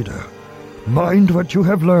as Vader. Mind what you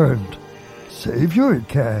have learned. Save you it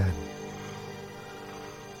can.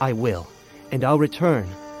 I will, and I'll return.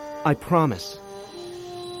 I promise.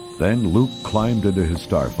 Then Luke climbed into his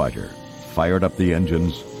starfighter, fired up the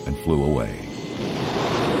engines, and flew away.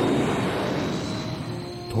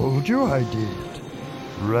 Told you I did.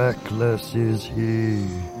 Reckless is he.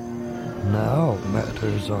 Now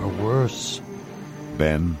matters are worse.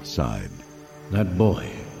 Ben sighed. That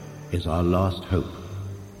boy is our last hope.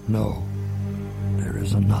 No, there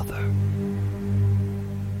is another.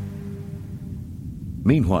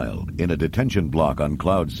 Meanwhile, in a detention block on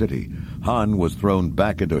Cloud City, Han was thrown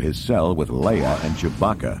back into his cell with Leia and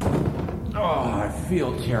Chewbacca. Oh, I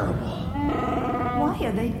feel terrible. Why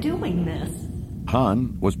are they doing this?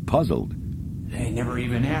 Han was puzzled. They never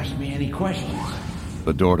even asked me any questions.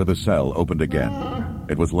 The door to the cell opened again.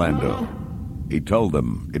 It was Lando. He told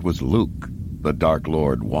them it was Luke, the Dark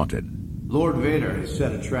Lord wanted. Lord Vader has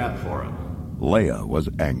set a trap for him. Leia was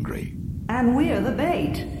angry. And we're the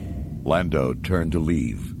bait. Lando turned to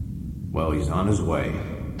leave. Well, he's on his way.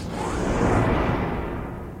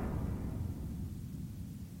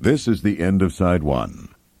 This is the end of Side 1.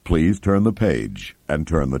 Please turn the page and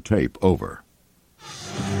turn the tape over.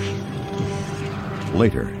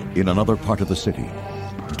 Later, in another part of the city,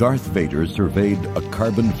 Darth Vader surveyed a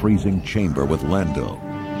carbon-freezing chamber with Lando.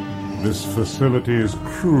 This facility is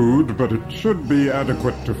crude, but it should be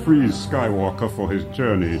adequate to freeze Skywalker for his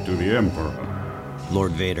journey to the Emperor.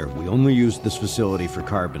 Lord Vader, we only used this facility for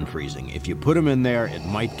carbon freezing. If you put him in there, it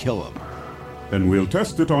might kill him. Then we'll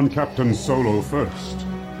test it on Captain Solo first.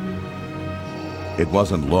 It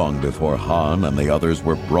wasn't long before Han and the others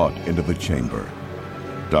were brought into the chamber.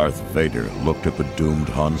 Darth Vader looked at the doomed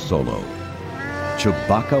Han Solo.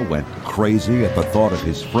 Chewbacca went crazy at the thought of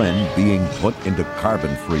his friend being put into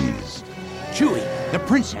carbon freeze. Chewie, the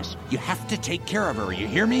princess. You have to take care of her, you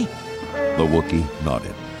hear me? The Wookiee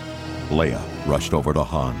nodded. Leia rushed over to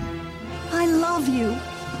Han. I love you.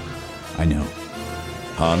 I know.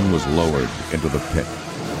 Han was lowered into the pit,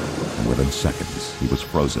 and within seconds he was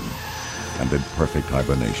frozen and in perfect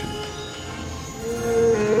hibernation.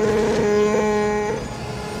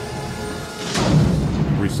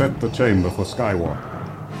 Reset the chamber for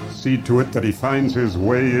Skywalker. See to it that he finds his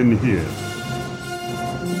way in here.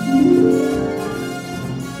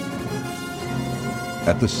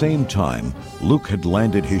 At the same time, Luke had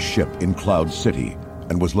landed his ship in Cloud City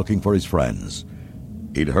and was looking for his friends.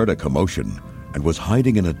 He'd heard a commotion and was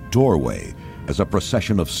hiding in a doorway as a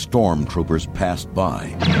procession of stormtroopers passed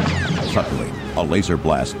by. Suddenly, a laser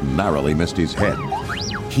blast narrowly missed his head.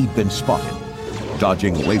 He'd been spotted.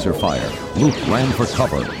 Dodging laser fire, Luke ran for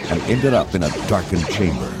cover and ended up in a darkened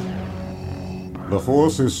chamber. The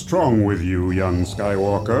Force is strong with you, young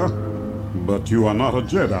Skywalker, but you are not a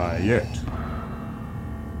Jedi yet.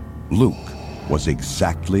 Luke was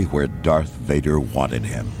exactly where Darth Vader wanted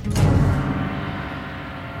him.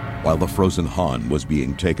 While the frozen Han was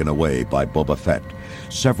being taken away by Boba Fett,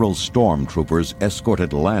 several stormtroopers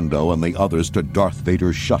escorted Lando and the others to Darth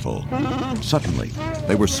Vader's shuttle. Suddenly,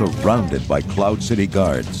 they were surrounded by Cloud City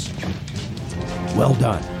guards. Well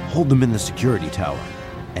done. Hold them in the security tower,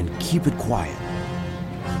 and keep it quiet.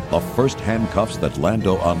 The first handcuffs that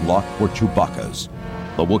Lando unlocked were Chewbacca's.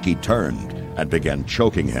 The Wookiee turned and began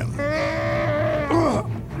choking him.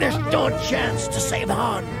 There's no chance to save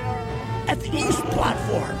Han at the east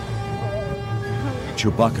platform.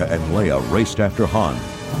 Chewbacca and Leia raced after Han,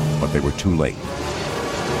 but they were too late.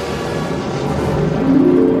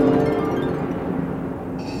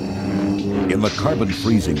 In the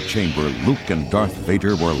carbon-freezing chamber, Luke and Darth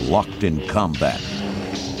Vader were locked in combat.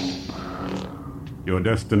 Your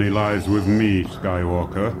destiny lies with me,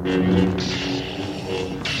 Skywalker.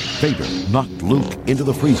 Vader knocked Luke into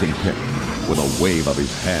the freezing pit. With a wave of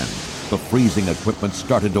his hand, the freezing equipment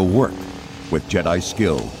started to work. With Jedi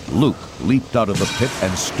skill, Luke leaped out of the pit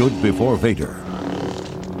and stood before Vader.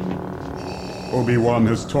 Obi-Wan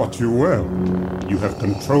has taught you well. You have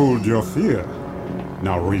controlled your fear.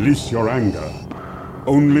 Now release your anger.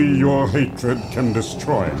 Only your hatred can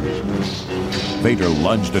destroy me. Vader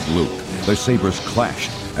lunged at Luke. Their sabers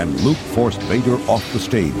clashed, and Luke forced Vader off the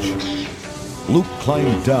stage. Luke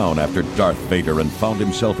climbed down after Darth Vader and found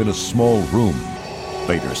himself in a small room.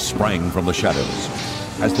 Vader sprang from the shadows.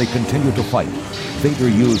 As they continued to fight, Vader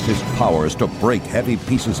used his powers to break heavy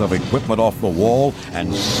pieces of equipment off the wall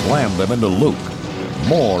and slam them into Luke.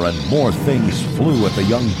 More and more things flew at the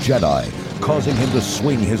young Jedi, causing him to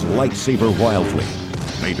swing his lightsaber wildly.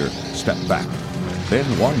 Vader stepped back. Then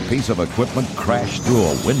one piece of equipment crashed through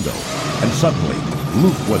a window, and suddenly,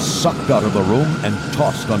 Luke was sucked out of the room and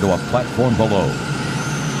tossed onto a platform below.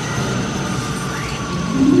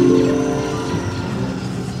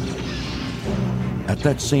 At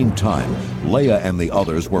that same time, Leia and the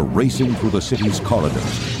others were racing through the city's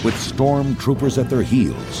corridors, with stormtroopers at their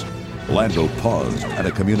heels. Lando paused at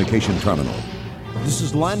a communication terminal. This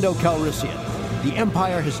is Lando Calrissian. The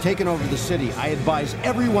Empire has taken over the city. I advise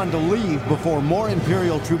everyone to leave before more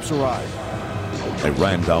Imperial troops arrive. They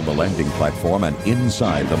ran down the landing platform and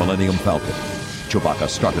inside the Millennium Falcon. Chewbacca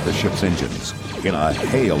started the ship's engines. In a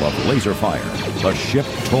hail of laser fire, the ship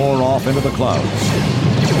tore off into the clouds.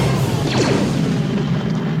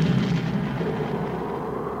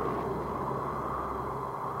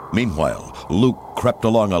 Meanwhile, Luke crept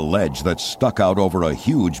along a ledge that stuck out over a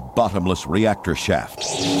huge bottomless reactor shaft.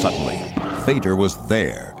 Suddenly, Vader was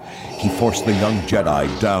there. He forced the young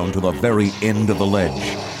Jedi down to the very end of the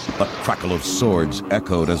ledge. The crackle of swords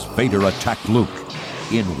echoed as Vader attacked Luke.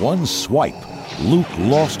 In one swipe, Luke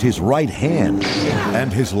lost his right hand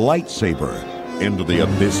and his lightsaber into the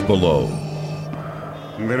abyss below.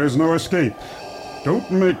 There is no escape.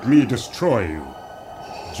 Don't make me destroy you.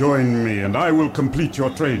 Join me and I will complete your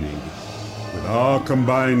training. With our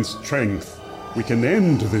combined strength, we can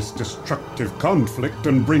end this destructive conflict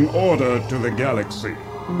and bring order to the galaxy.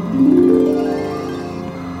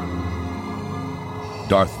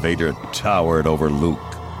 Darth Vader towered over Luke.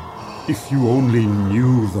 If you only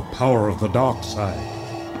knew the power of the dark side.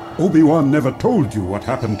 Obi-Wan never told you what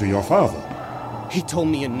happened to your father. He told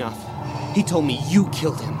me enough. He told me you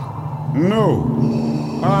killed him.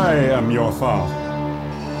 No, I am your father.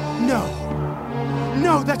 No.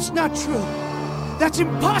 No, that's not true. That's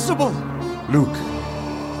impossible. Luke,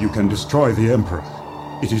 you can destroy the Emperor.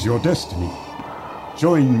 It is your destiny.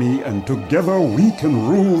 Join me, and together we can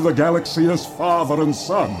rule the galaxy as father and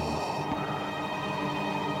son.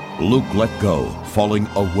 Luke let go, falling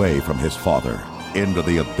away from his father, into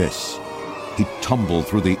the abyss. He tumbled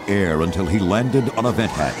through the air until he landed on a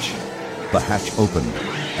vent hatch. The hatch opened,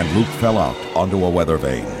 and Luke fell out onto a weather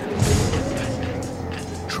vane.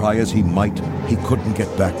 Try as he might, he couldn't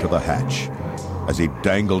get back to the hatch. As he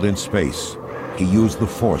dangled in space, he used the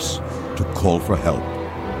Force to call for help.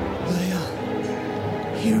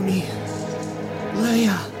 Leia, hear me.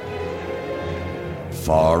 Leia.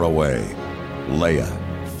 Far away, Leia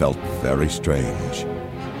felt very strange.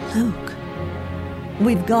 Luke.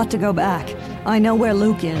 We've got to go back. I know where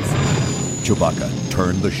Luke is. Chewbacca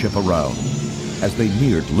turned the ship around. As they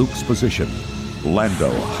neared Luke's position,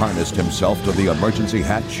 Lando harnessed himself to the emergency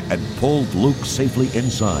hatch and pulled Luke safely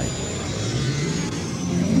inside.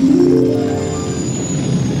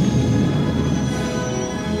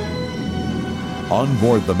 On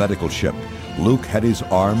board the medical ship, Luke had his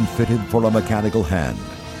arm fitted for a mechanical hand.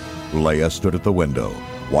 Leia stood at the window,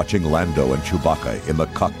 watching Lando and Chewbacca in the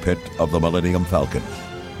cockpit of the Millennium Falcon.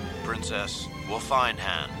 Princess, we'll find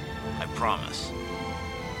Han. I promise.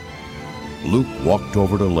 Luke walked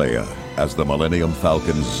over to Leia as the Millennium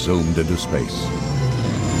Falcon zoomed into space.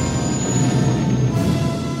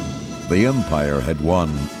 The Empire had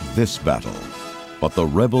won this battle, but the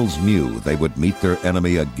rebels knew they would meet their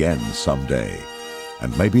enemy again someday,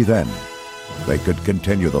 and maybe then they could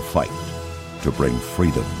continue the fight to bring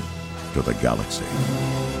freedom to the galaxy.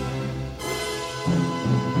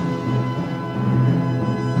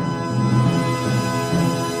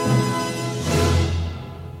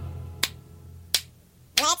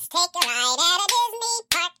 Let's take a ride at a Disney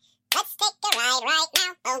park. Let's take a ride right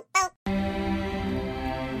now. Oh, oh.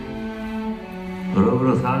 For over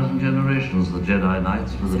 1,000 generations, the Jedi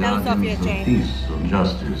Knights were the guardians of peace and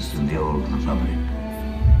justice in the Old Republic.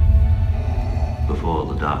 Before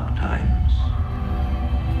the Dark Times.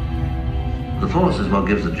 The Force is what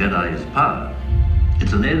gives the Jedi his power.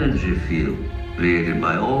 It's an energy field created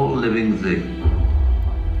by all living things.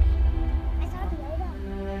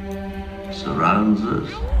 It surrounds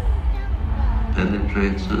us,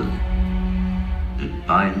 penetrates us, it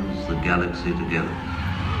binds the galaxy together.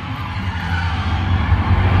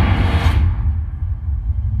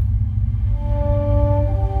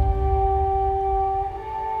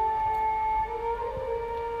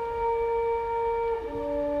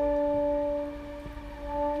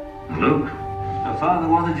 Luke, your father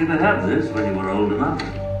wanted you to have this when you were old enough.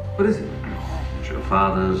 What is it? It's your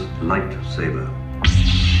father's lightsaber.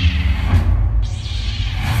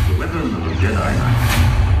 The weapon of a Jedi Knight.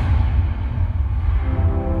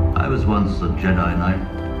 I was once a Jedi Knight.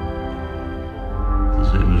 The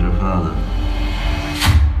same as your father.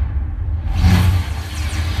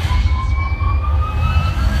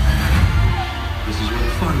 This is where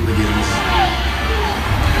the fun begins.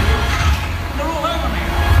 They're all over me!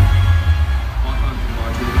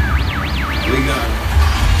 We got it.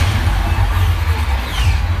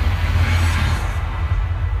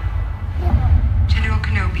 General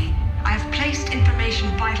Kenobi, I have placed information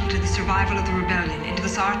vital to the survival of the rebellion into the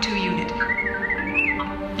SAR-2 unit.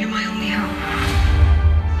 You're my only hope.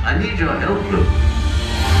 I need your help, Luke.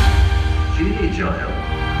 She needs your help.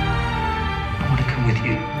 I want to come with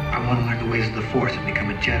you. I want to learn the ways of the Force and become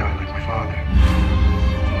a Jedi like my father.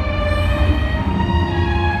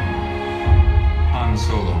 Han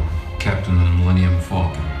Solo, captain of the Millennium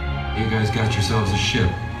Falcon. You guys got yourselves a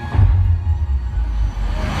ship.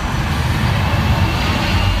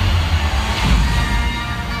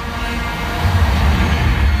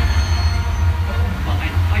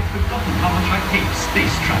 I've forgotten how much I hate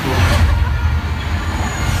space travel.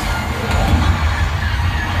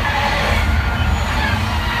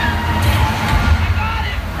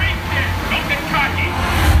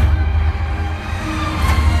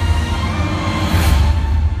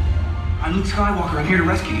 I'm Luke Skywalker. I'm here to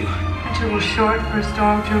rescue you. That's a little short for a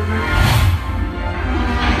stormtrooper.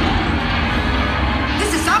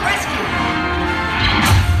 This is our rescue!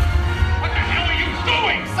 What the hell are you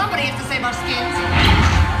doing? Somebody has to save our skins.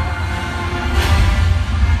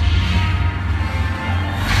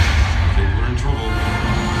 We're in trouble.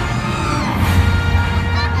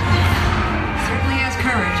 Certainly has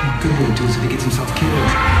courage. Good won't do is if he gets himself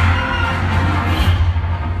killed.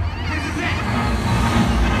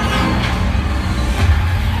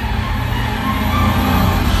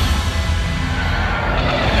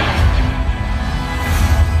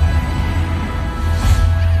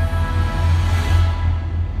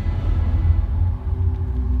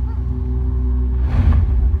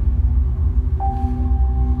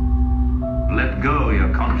 Let go your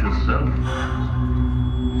conscious self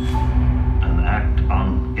and act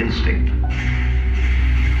on instinct.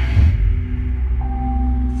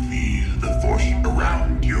 Feel the Force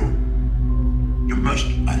around you. You must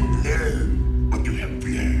unlearn what you have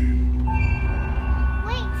learned.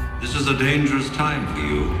 This is a dangerous time for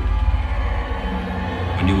you.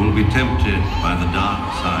 When you will be tempted by the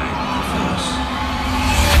dark side of the Force.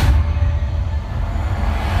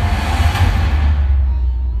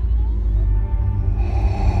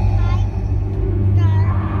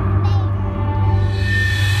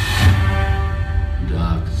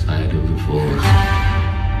 Dark side of the Force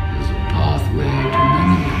is a pathway to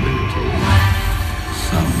many abilities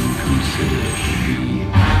some consider to be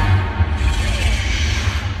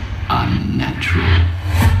unnatural.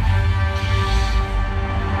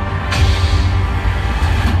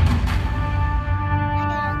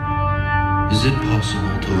 Is it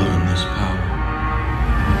possible to learn this power?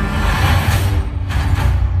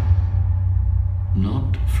 Not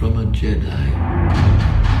from a Jedi.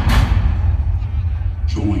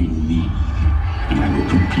 Join me, and I will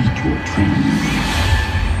complete your training.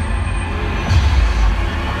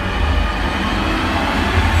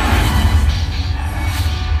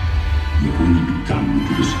 You've only begun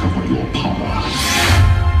to discover your power.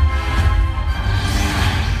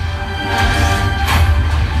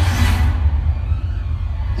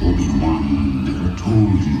 Obi-Wan never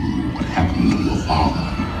told you what happened to your father.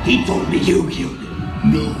 He told me you killed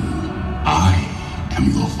him. No, I am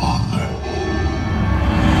your father.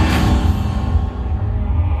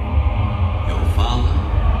 Your father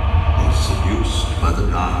was seduced by the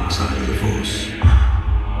dark side of the Force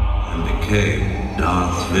and became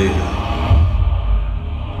Darth Vader.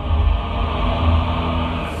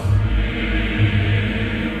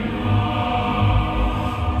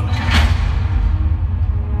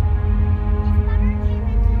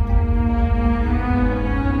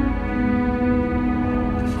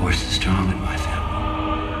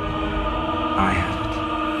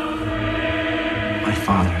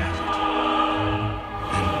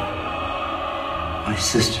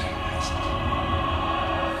 Sister has it.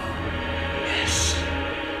 Yes.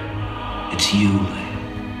 It's you, Leia.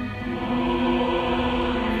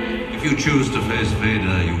 If you choose to face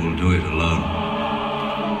Vader, you will do it alone.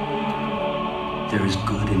 There is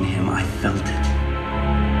good in him. I felt it.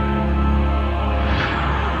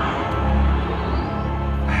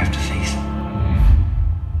 I have to face him.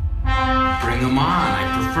 Bring him on. I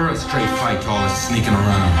prefer a straight fight to all this sneaking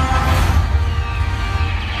around.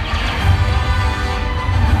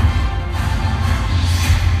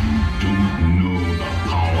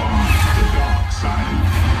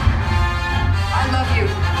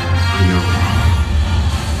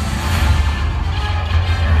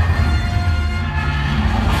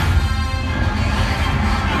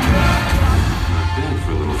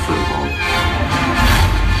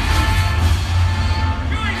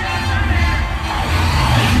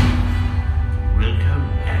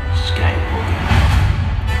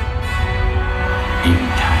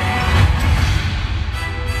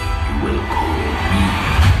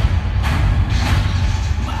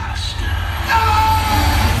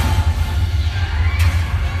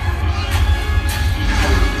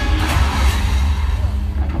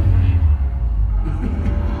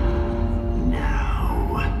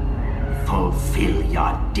 Fulfill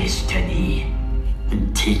your destiny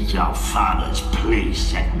and take your father's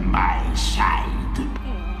place at my side.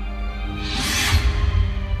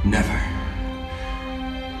 Never.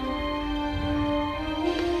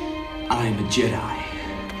 I am a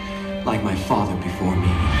Jedi, like my father before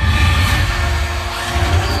me.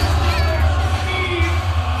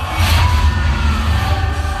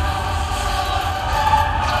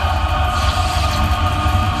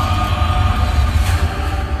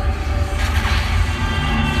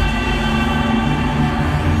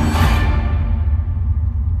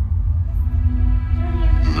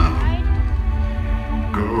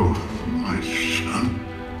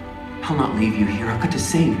 I'll not leave you here. I've got to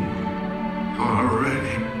save you. You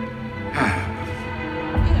already have.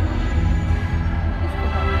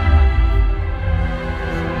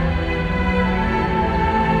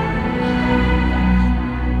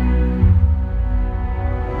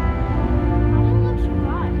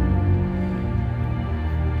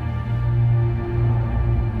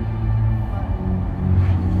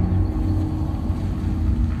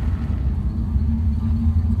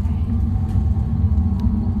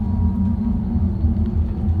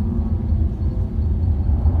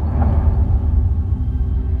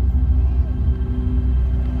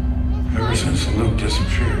 Since Luke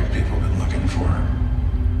disappeared, people have been looking for him.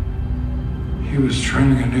 He was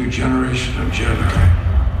training a new generation of Jedi.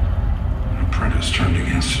 An apprentice turned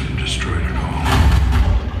against him and destroyed it all.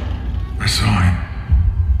 I saw him.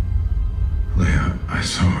 Leia, I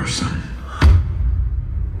saw her son.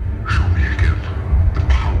 Show me again the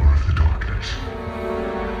power of the darkness,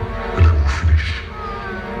 and I will finish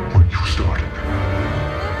what you started,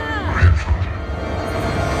 grandfather.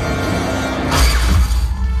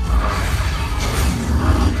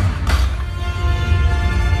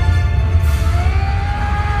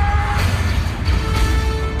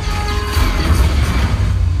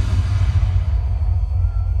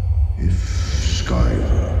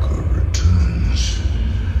 Skywalker returns,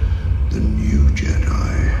 the new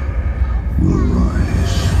Jedi will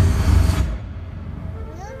rise.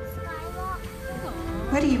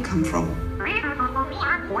 Where do you come from?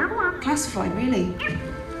 Classified, really?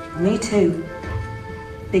 Me too.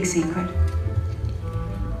 Big secret.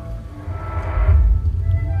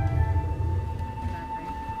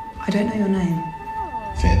 I don't know your name.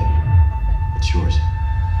 Finn. What's yours?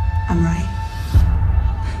 I'm Rey.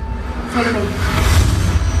 Follow me.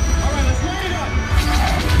 Alright, let's light it up!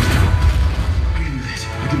 I can do this.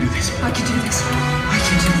 I can do this. I can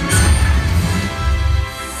do this.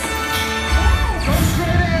 Go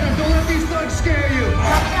straight ahead and don't let these thugs scare you!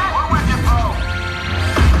 We're with you, bro!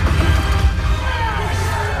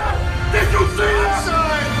 Did you see that?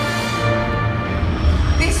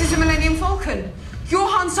 This is a Millennium Falcon. You're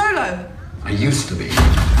Han Solo. I used to be.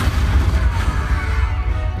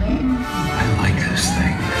 I like this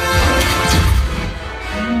thing.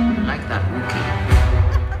 I like that Wookiee.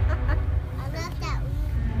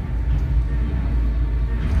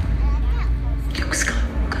 Luke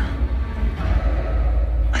Skywalker.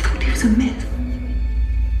 I thought he was a myth.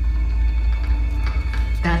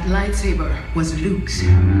 That lightsaber was Luke's.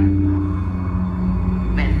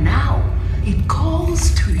 And now it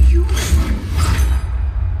calls to you.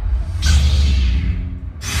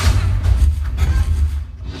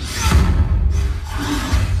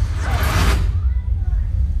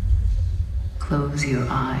 Close your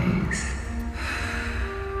eyes.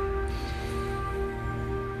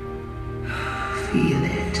 Feel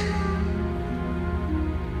it.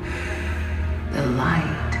 The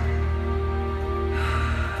light.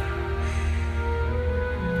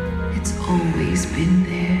 It's always been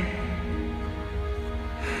there.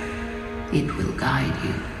 It will guide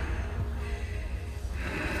you.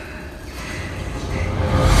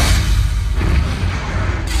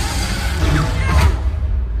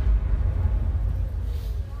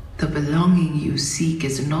 The belonging you seek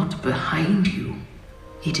is not behind you,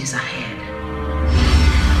 it is ahead.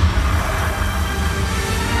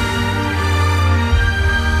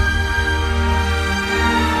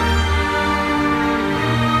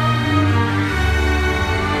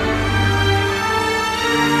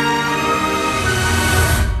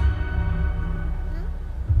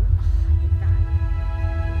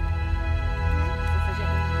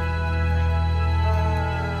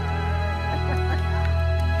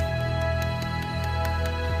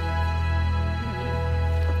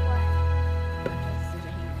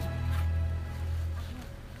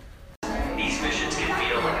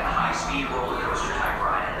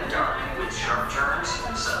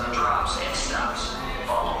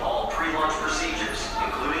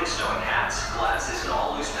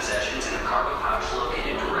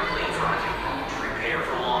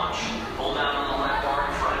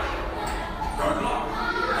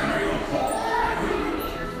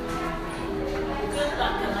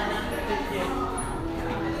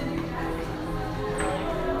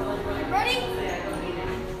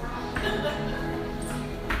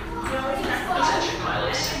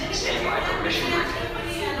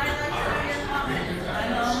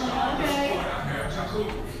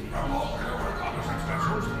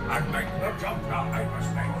 And make the jump to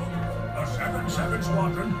hyperspace. The 7-7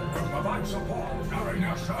 Squadron will provide support during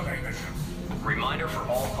your survey mission. Reminder for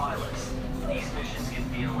all pilots. These missions can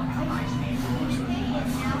feel like a high-speed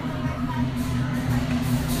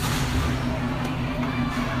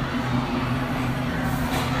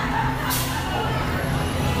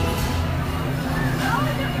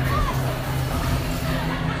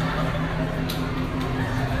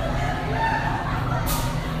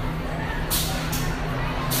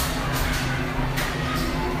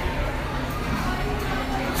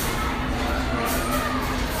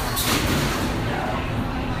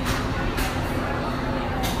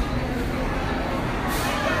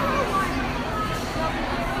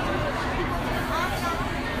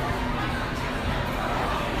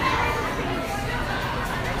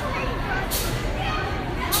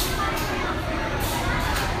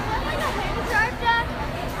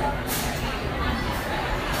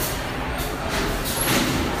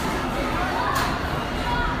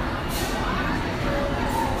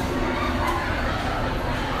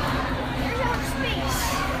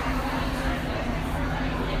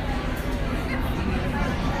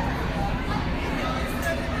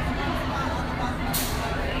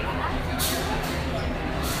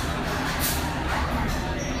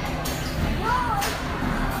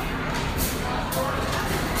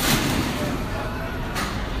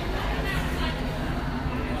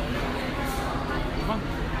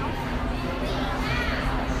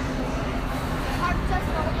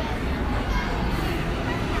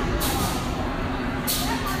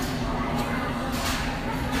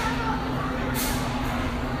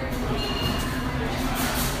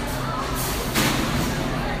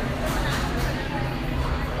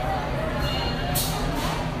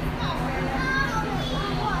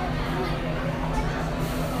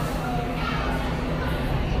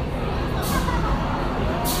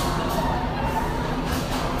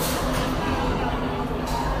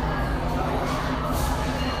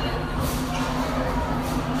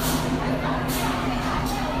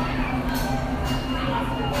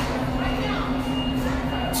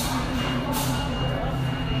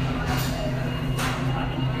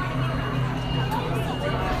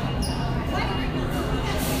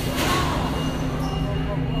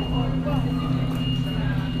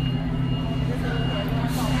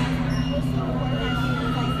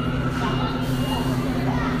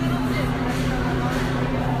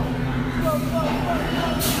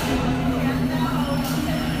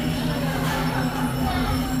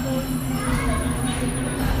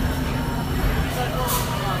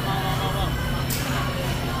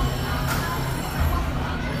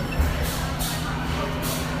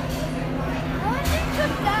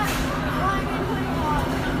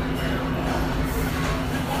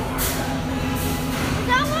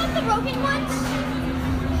broken ones?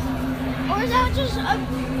 Or is that just a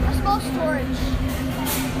small storage?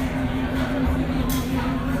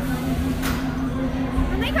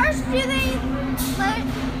 How many cars do they let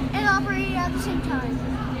it operate at the same time?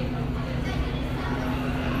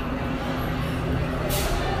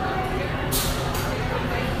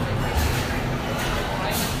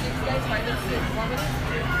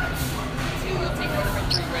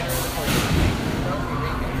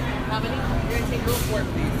 How many? You're going to take row 4,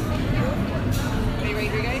 please. Are you ready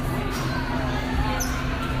here, guys?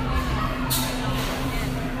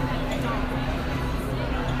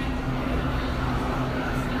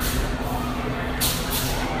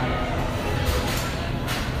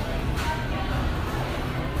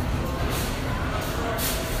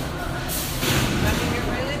 Nothing here,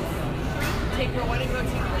 pilots? Take row 1 and row 2,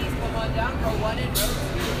 please. Come on down. Row 1 and row 2.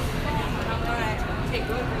 All right. Take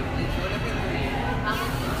row 3, please. Row number 3.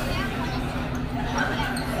 How many?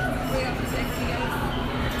 Wait up for 6, you guys.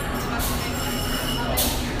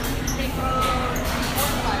 Take row 4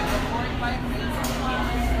 and 5. Row 4 and 5, please. 4 and 5,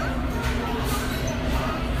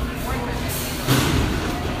 please.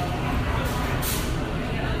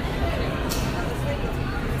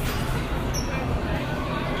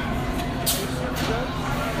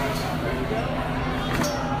 There you go.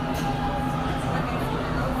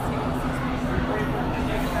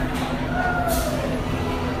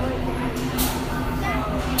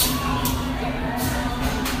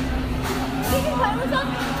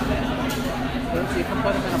 So you can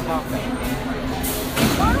put them in a pocket.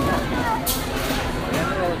 And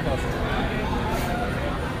a roller coaster.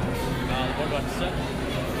 What about the set?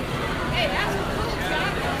 Hey, that's a cool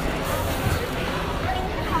job.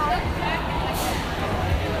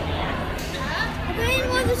 I put in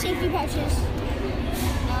one of the safety pouches.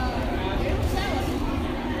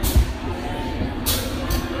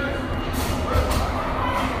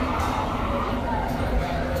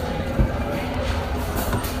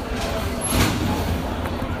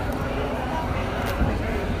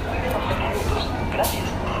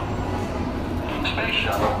 Space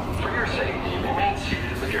shuttle, for your safety, remain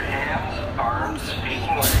seated with your hands, arms, feet,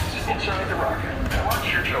 and legs inside the rocket. And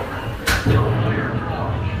watch your children until cleared for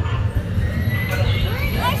launch.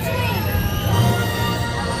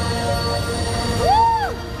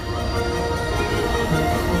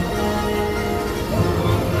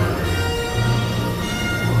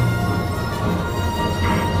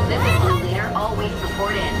 This is Blue Leader. All wings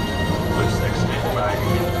report in. Blue 6 standing by.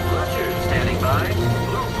 Blue 2 standing by.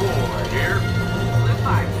 Blue 4 here. Blue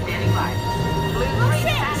 5 standing by. Blue 3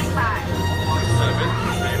 standing by. Blue 7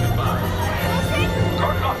 standing by.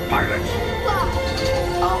 Turn off pilots.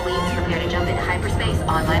 All wings prepare to jump into hyperspace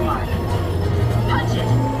on my mark. Punch it.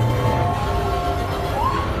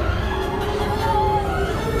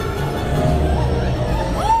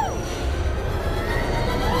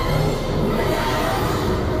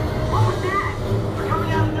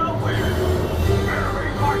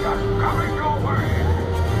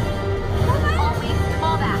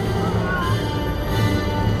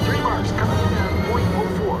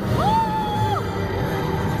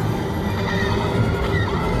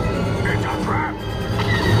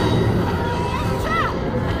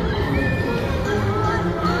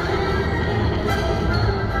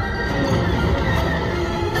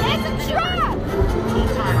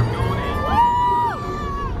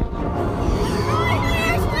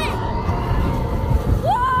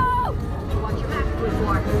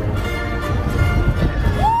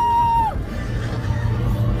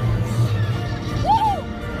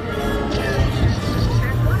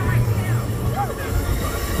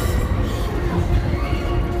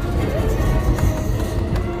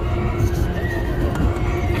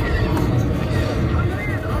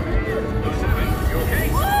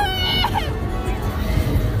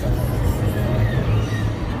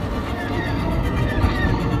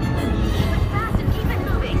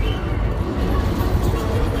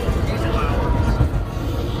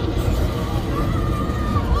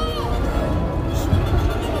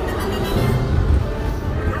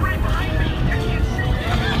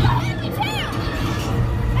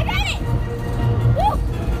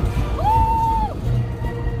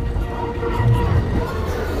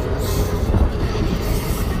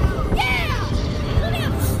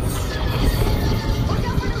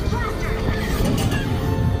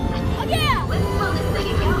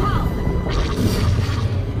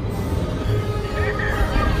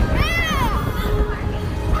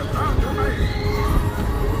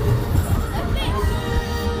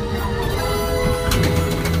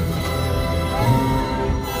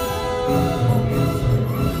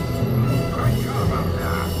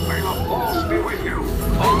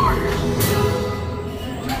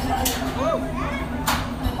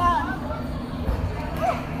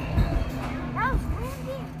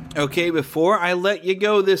 Okay, before I let you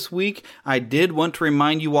go this week, I did want to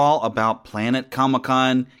remind you all about Planet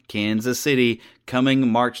Comic-Con Kansas City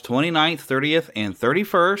coming March 29th, 30th, and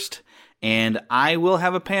 31st. And I will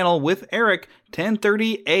have a panel with Eric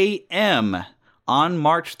 10:30 a.m. on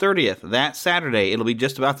March 30th, that Saturday. It'll be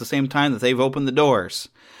just about the same time that they've opened the doors.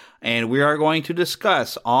 And we are going to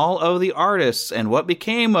discuss all of the artists and what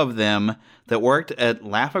became of them that worked at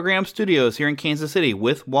Laugh-O-Gram Studios here in Kansas City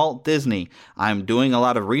with Walt Disney. I'm doing a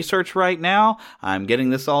lot of research right now. I'm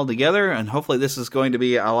getting this all together, and hopefully this is going to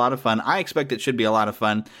be a lot of fun. I expect it should be a lot of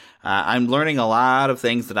fun. I'm learning a lot of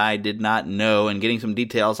things that I did not know and getting some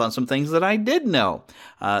details on some things that I did know.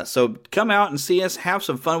 So come out and see us. Have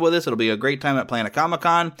some fun with us. It'll be a great time at Planet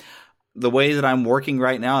Comic-Con. The way that I'm working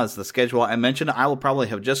right now is the schedule I mentioned. I will probably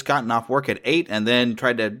have just gotten off work at 8 and then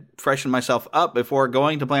tried to freshen myself up before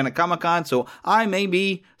going to Planet Comic-Con, so I may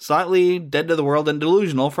be slightly dead to the world and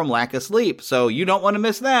delusional from lack of sleep. So you don't want to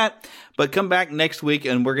miss that. But come back next week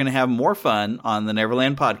and we're going to have more fun on the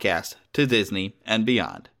Neverland Podcast, to Disney and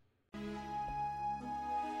beyond.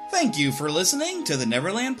 Thank you for listening to the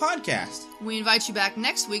Neverland Podcast. We invite you back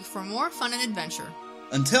next week for more fun and adventure.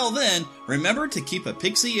 Until then, remember to keep a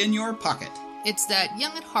pixie in your pocket. It's that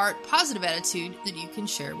young at heart, positive attitude that you can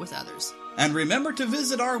share with others. And remember to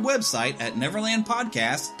visit our website at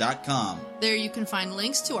neverlandpodcast.com. There you can find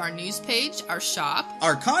links to our news page, our shop,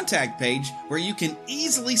 our contact page, where you can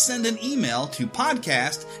easily send an email to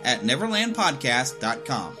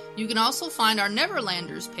podcast@neverlandpodcast.com. You can also find our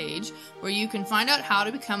Neverlanders page, where you can find out how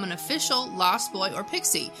to become an official Lost Boy or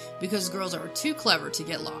Pixie, because girls are too clever to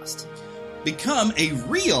get lost. Become a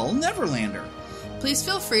real Neverlander. Please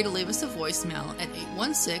feel free to leave us a voicemail at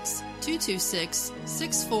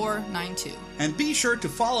 816-226-6492. And be sure to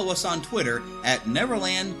follow us on Twitter at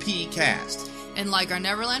NeverlandPcast. And like our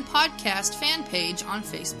Neverland Podcast fan page on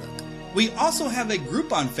Facebook. We also have a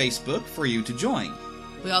group on Facebook for you to join.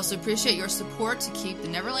 We also appreciate your support to keep the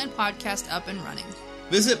Neverland Podcast up and running.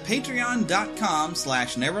 Visit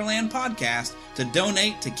patreon.com/NeverlandPodcast to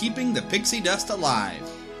donate to keeping the pixie dust alive.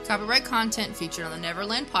 Copyright content featured on the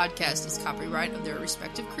Neverland Podcast is copyright of their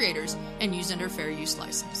respective creators and used under fair use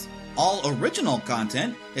license. All original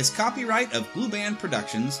content is copyright of Blue Band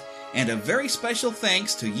Productions, and a very special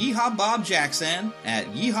thanks to Yeehaw Bob Jackson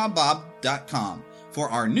at yeehawbob.com for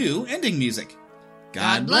our new ending music.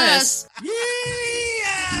 God bless!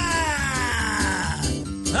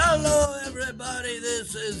 Hello, everybody.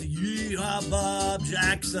 This is Yeehaw Bob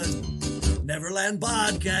Jackson. Neverland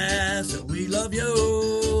Podcast, we love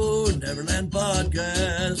you. Neverland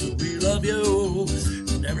Podcast, we love you.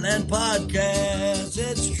 Neverland Podcast,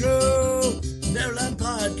 it's true. Neverland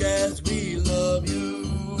Podcast, we love you.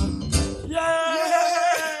 Yeah!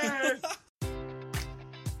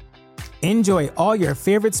 Enjoy all your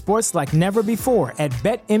favorite sports like never before at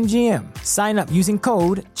BetMGM. Sign up using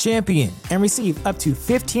code CHAMPION and receive up to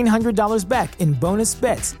 $1,500 back in bonus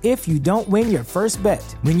bets if you don't win your first bet.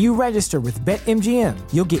 When you register with BetMGM,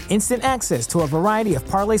 you'll get instant access to a variety of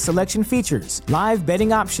parlay selection features, live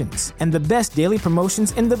betting options, and the best daily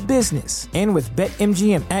promotions in the business. And with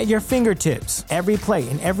BetMGM at your fingertips, every play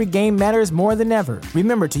and every game matters more than ever.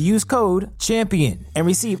 Remember to use code CHAMPION and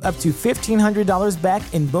receive up to $1,500 back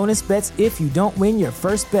in bonus bets if you don't win your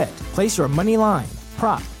first bet. Place your money line,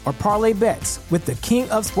 prop, or parlay bets with the king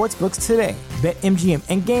of sportsbooks today. BetMGM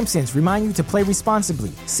and GameSense remind you to play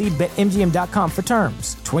responsibly. See BetMGM.com for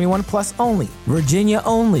terms. 21 plus only. Virginia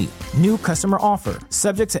only. New customer offer.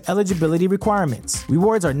 Subject to eligibility requirements.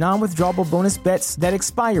 Rewards are non-withdrawable bonus bets that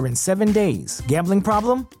expire in 7 days. Gambling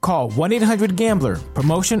problem? Call 1-800-GAMBLER.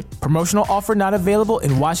 Promotional offer not available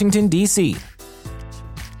in Washington, D.C.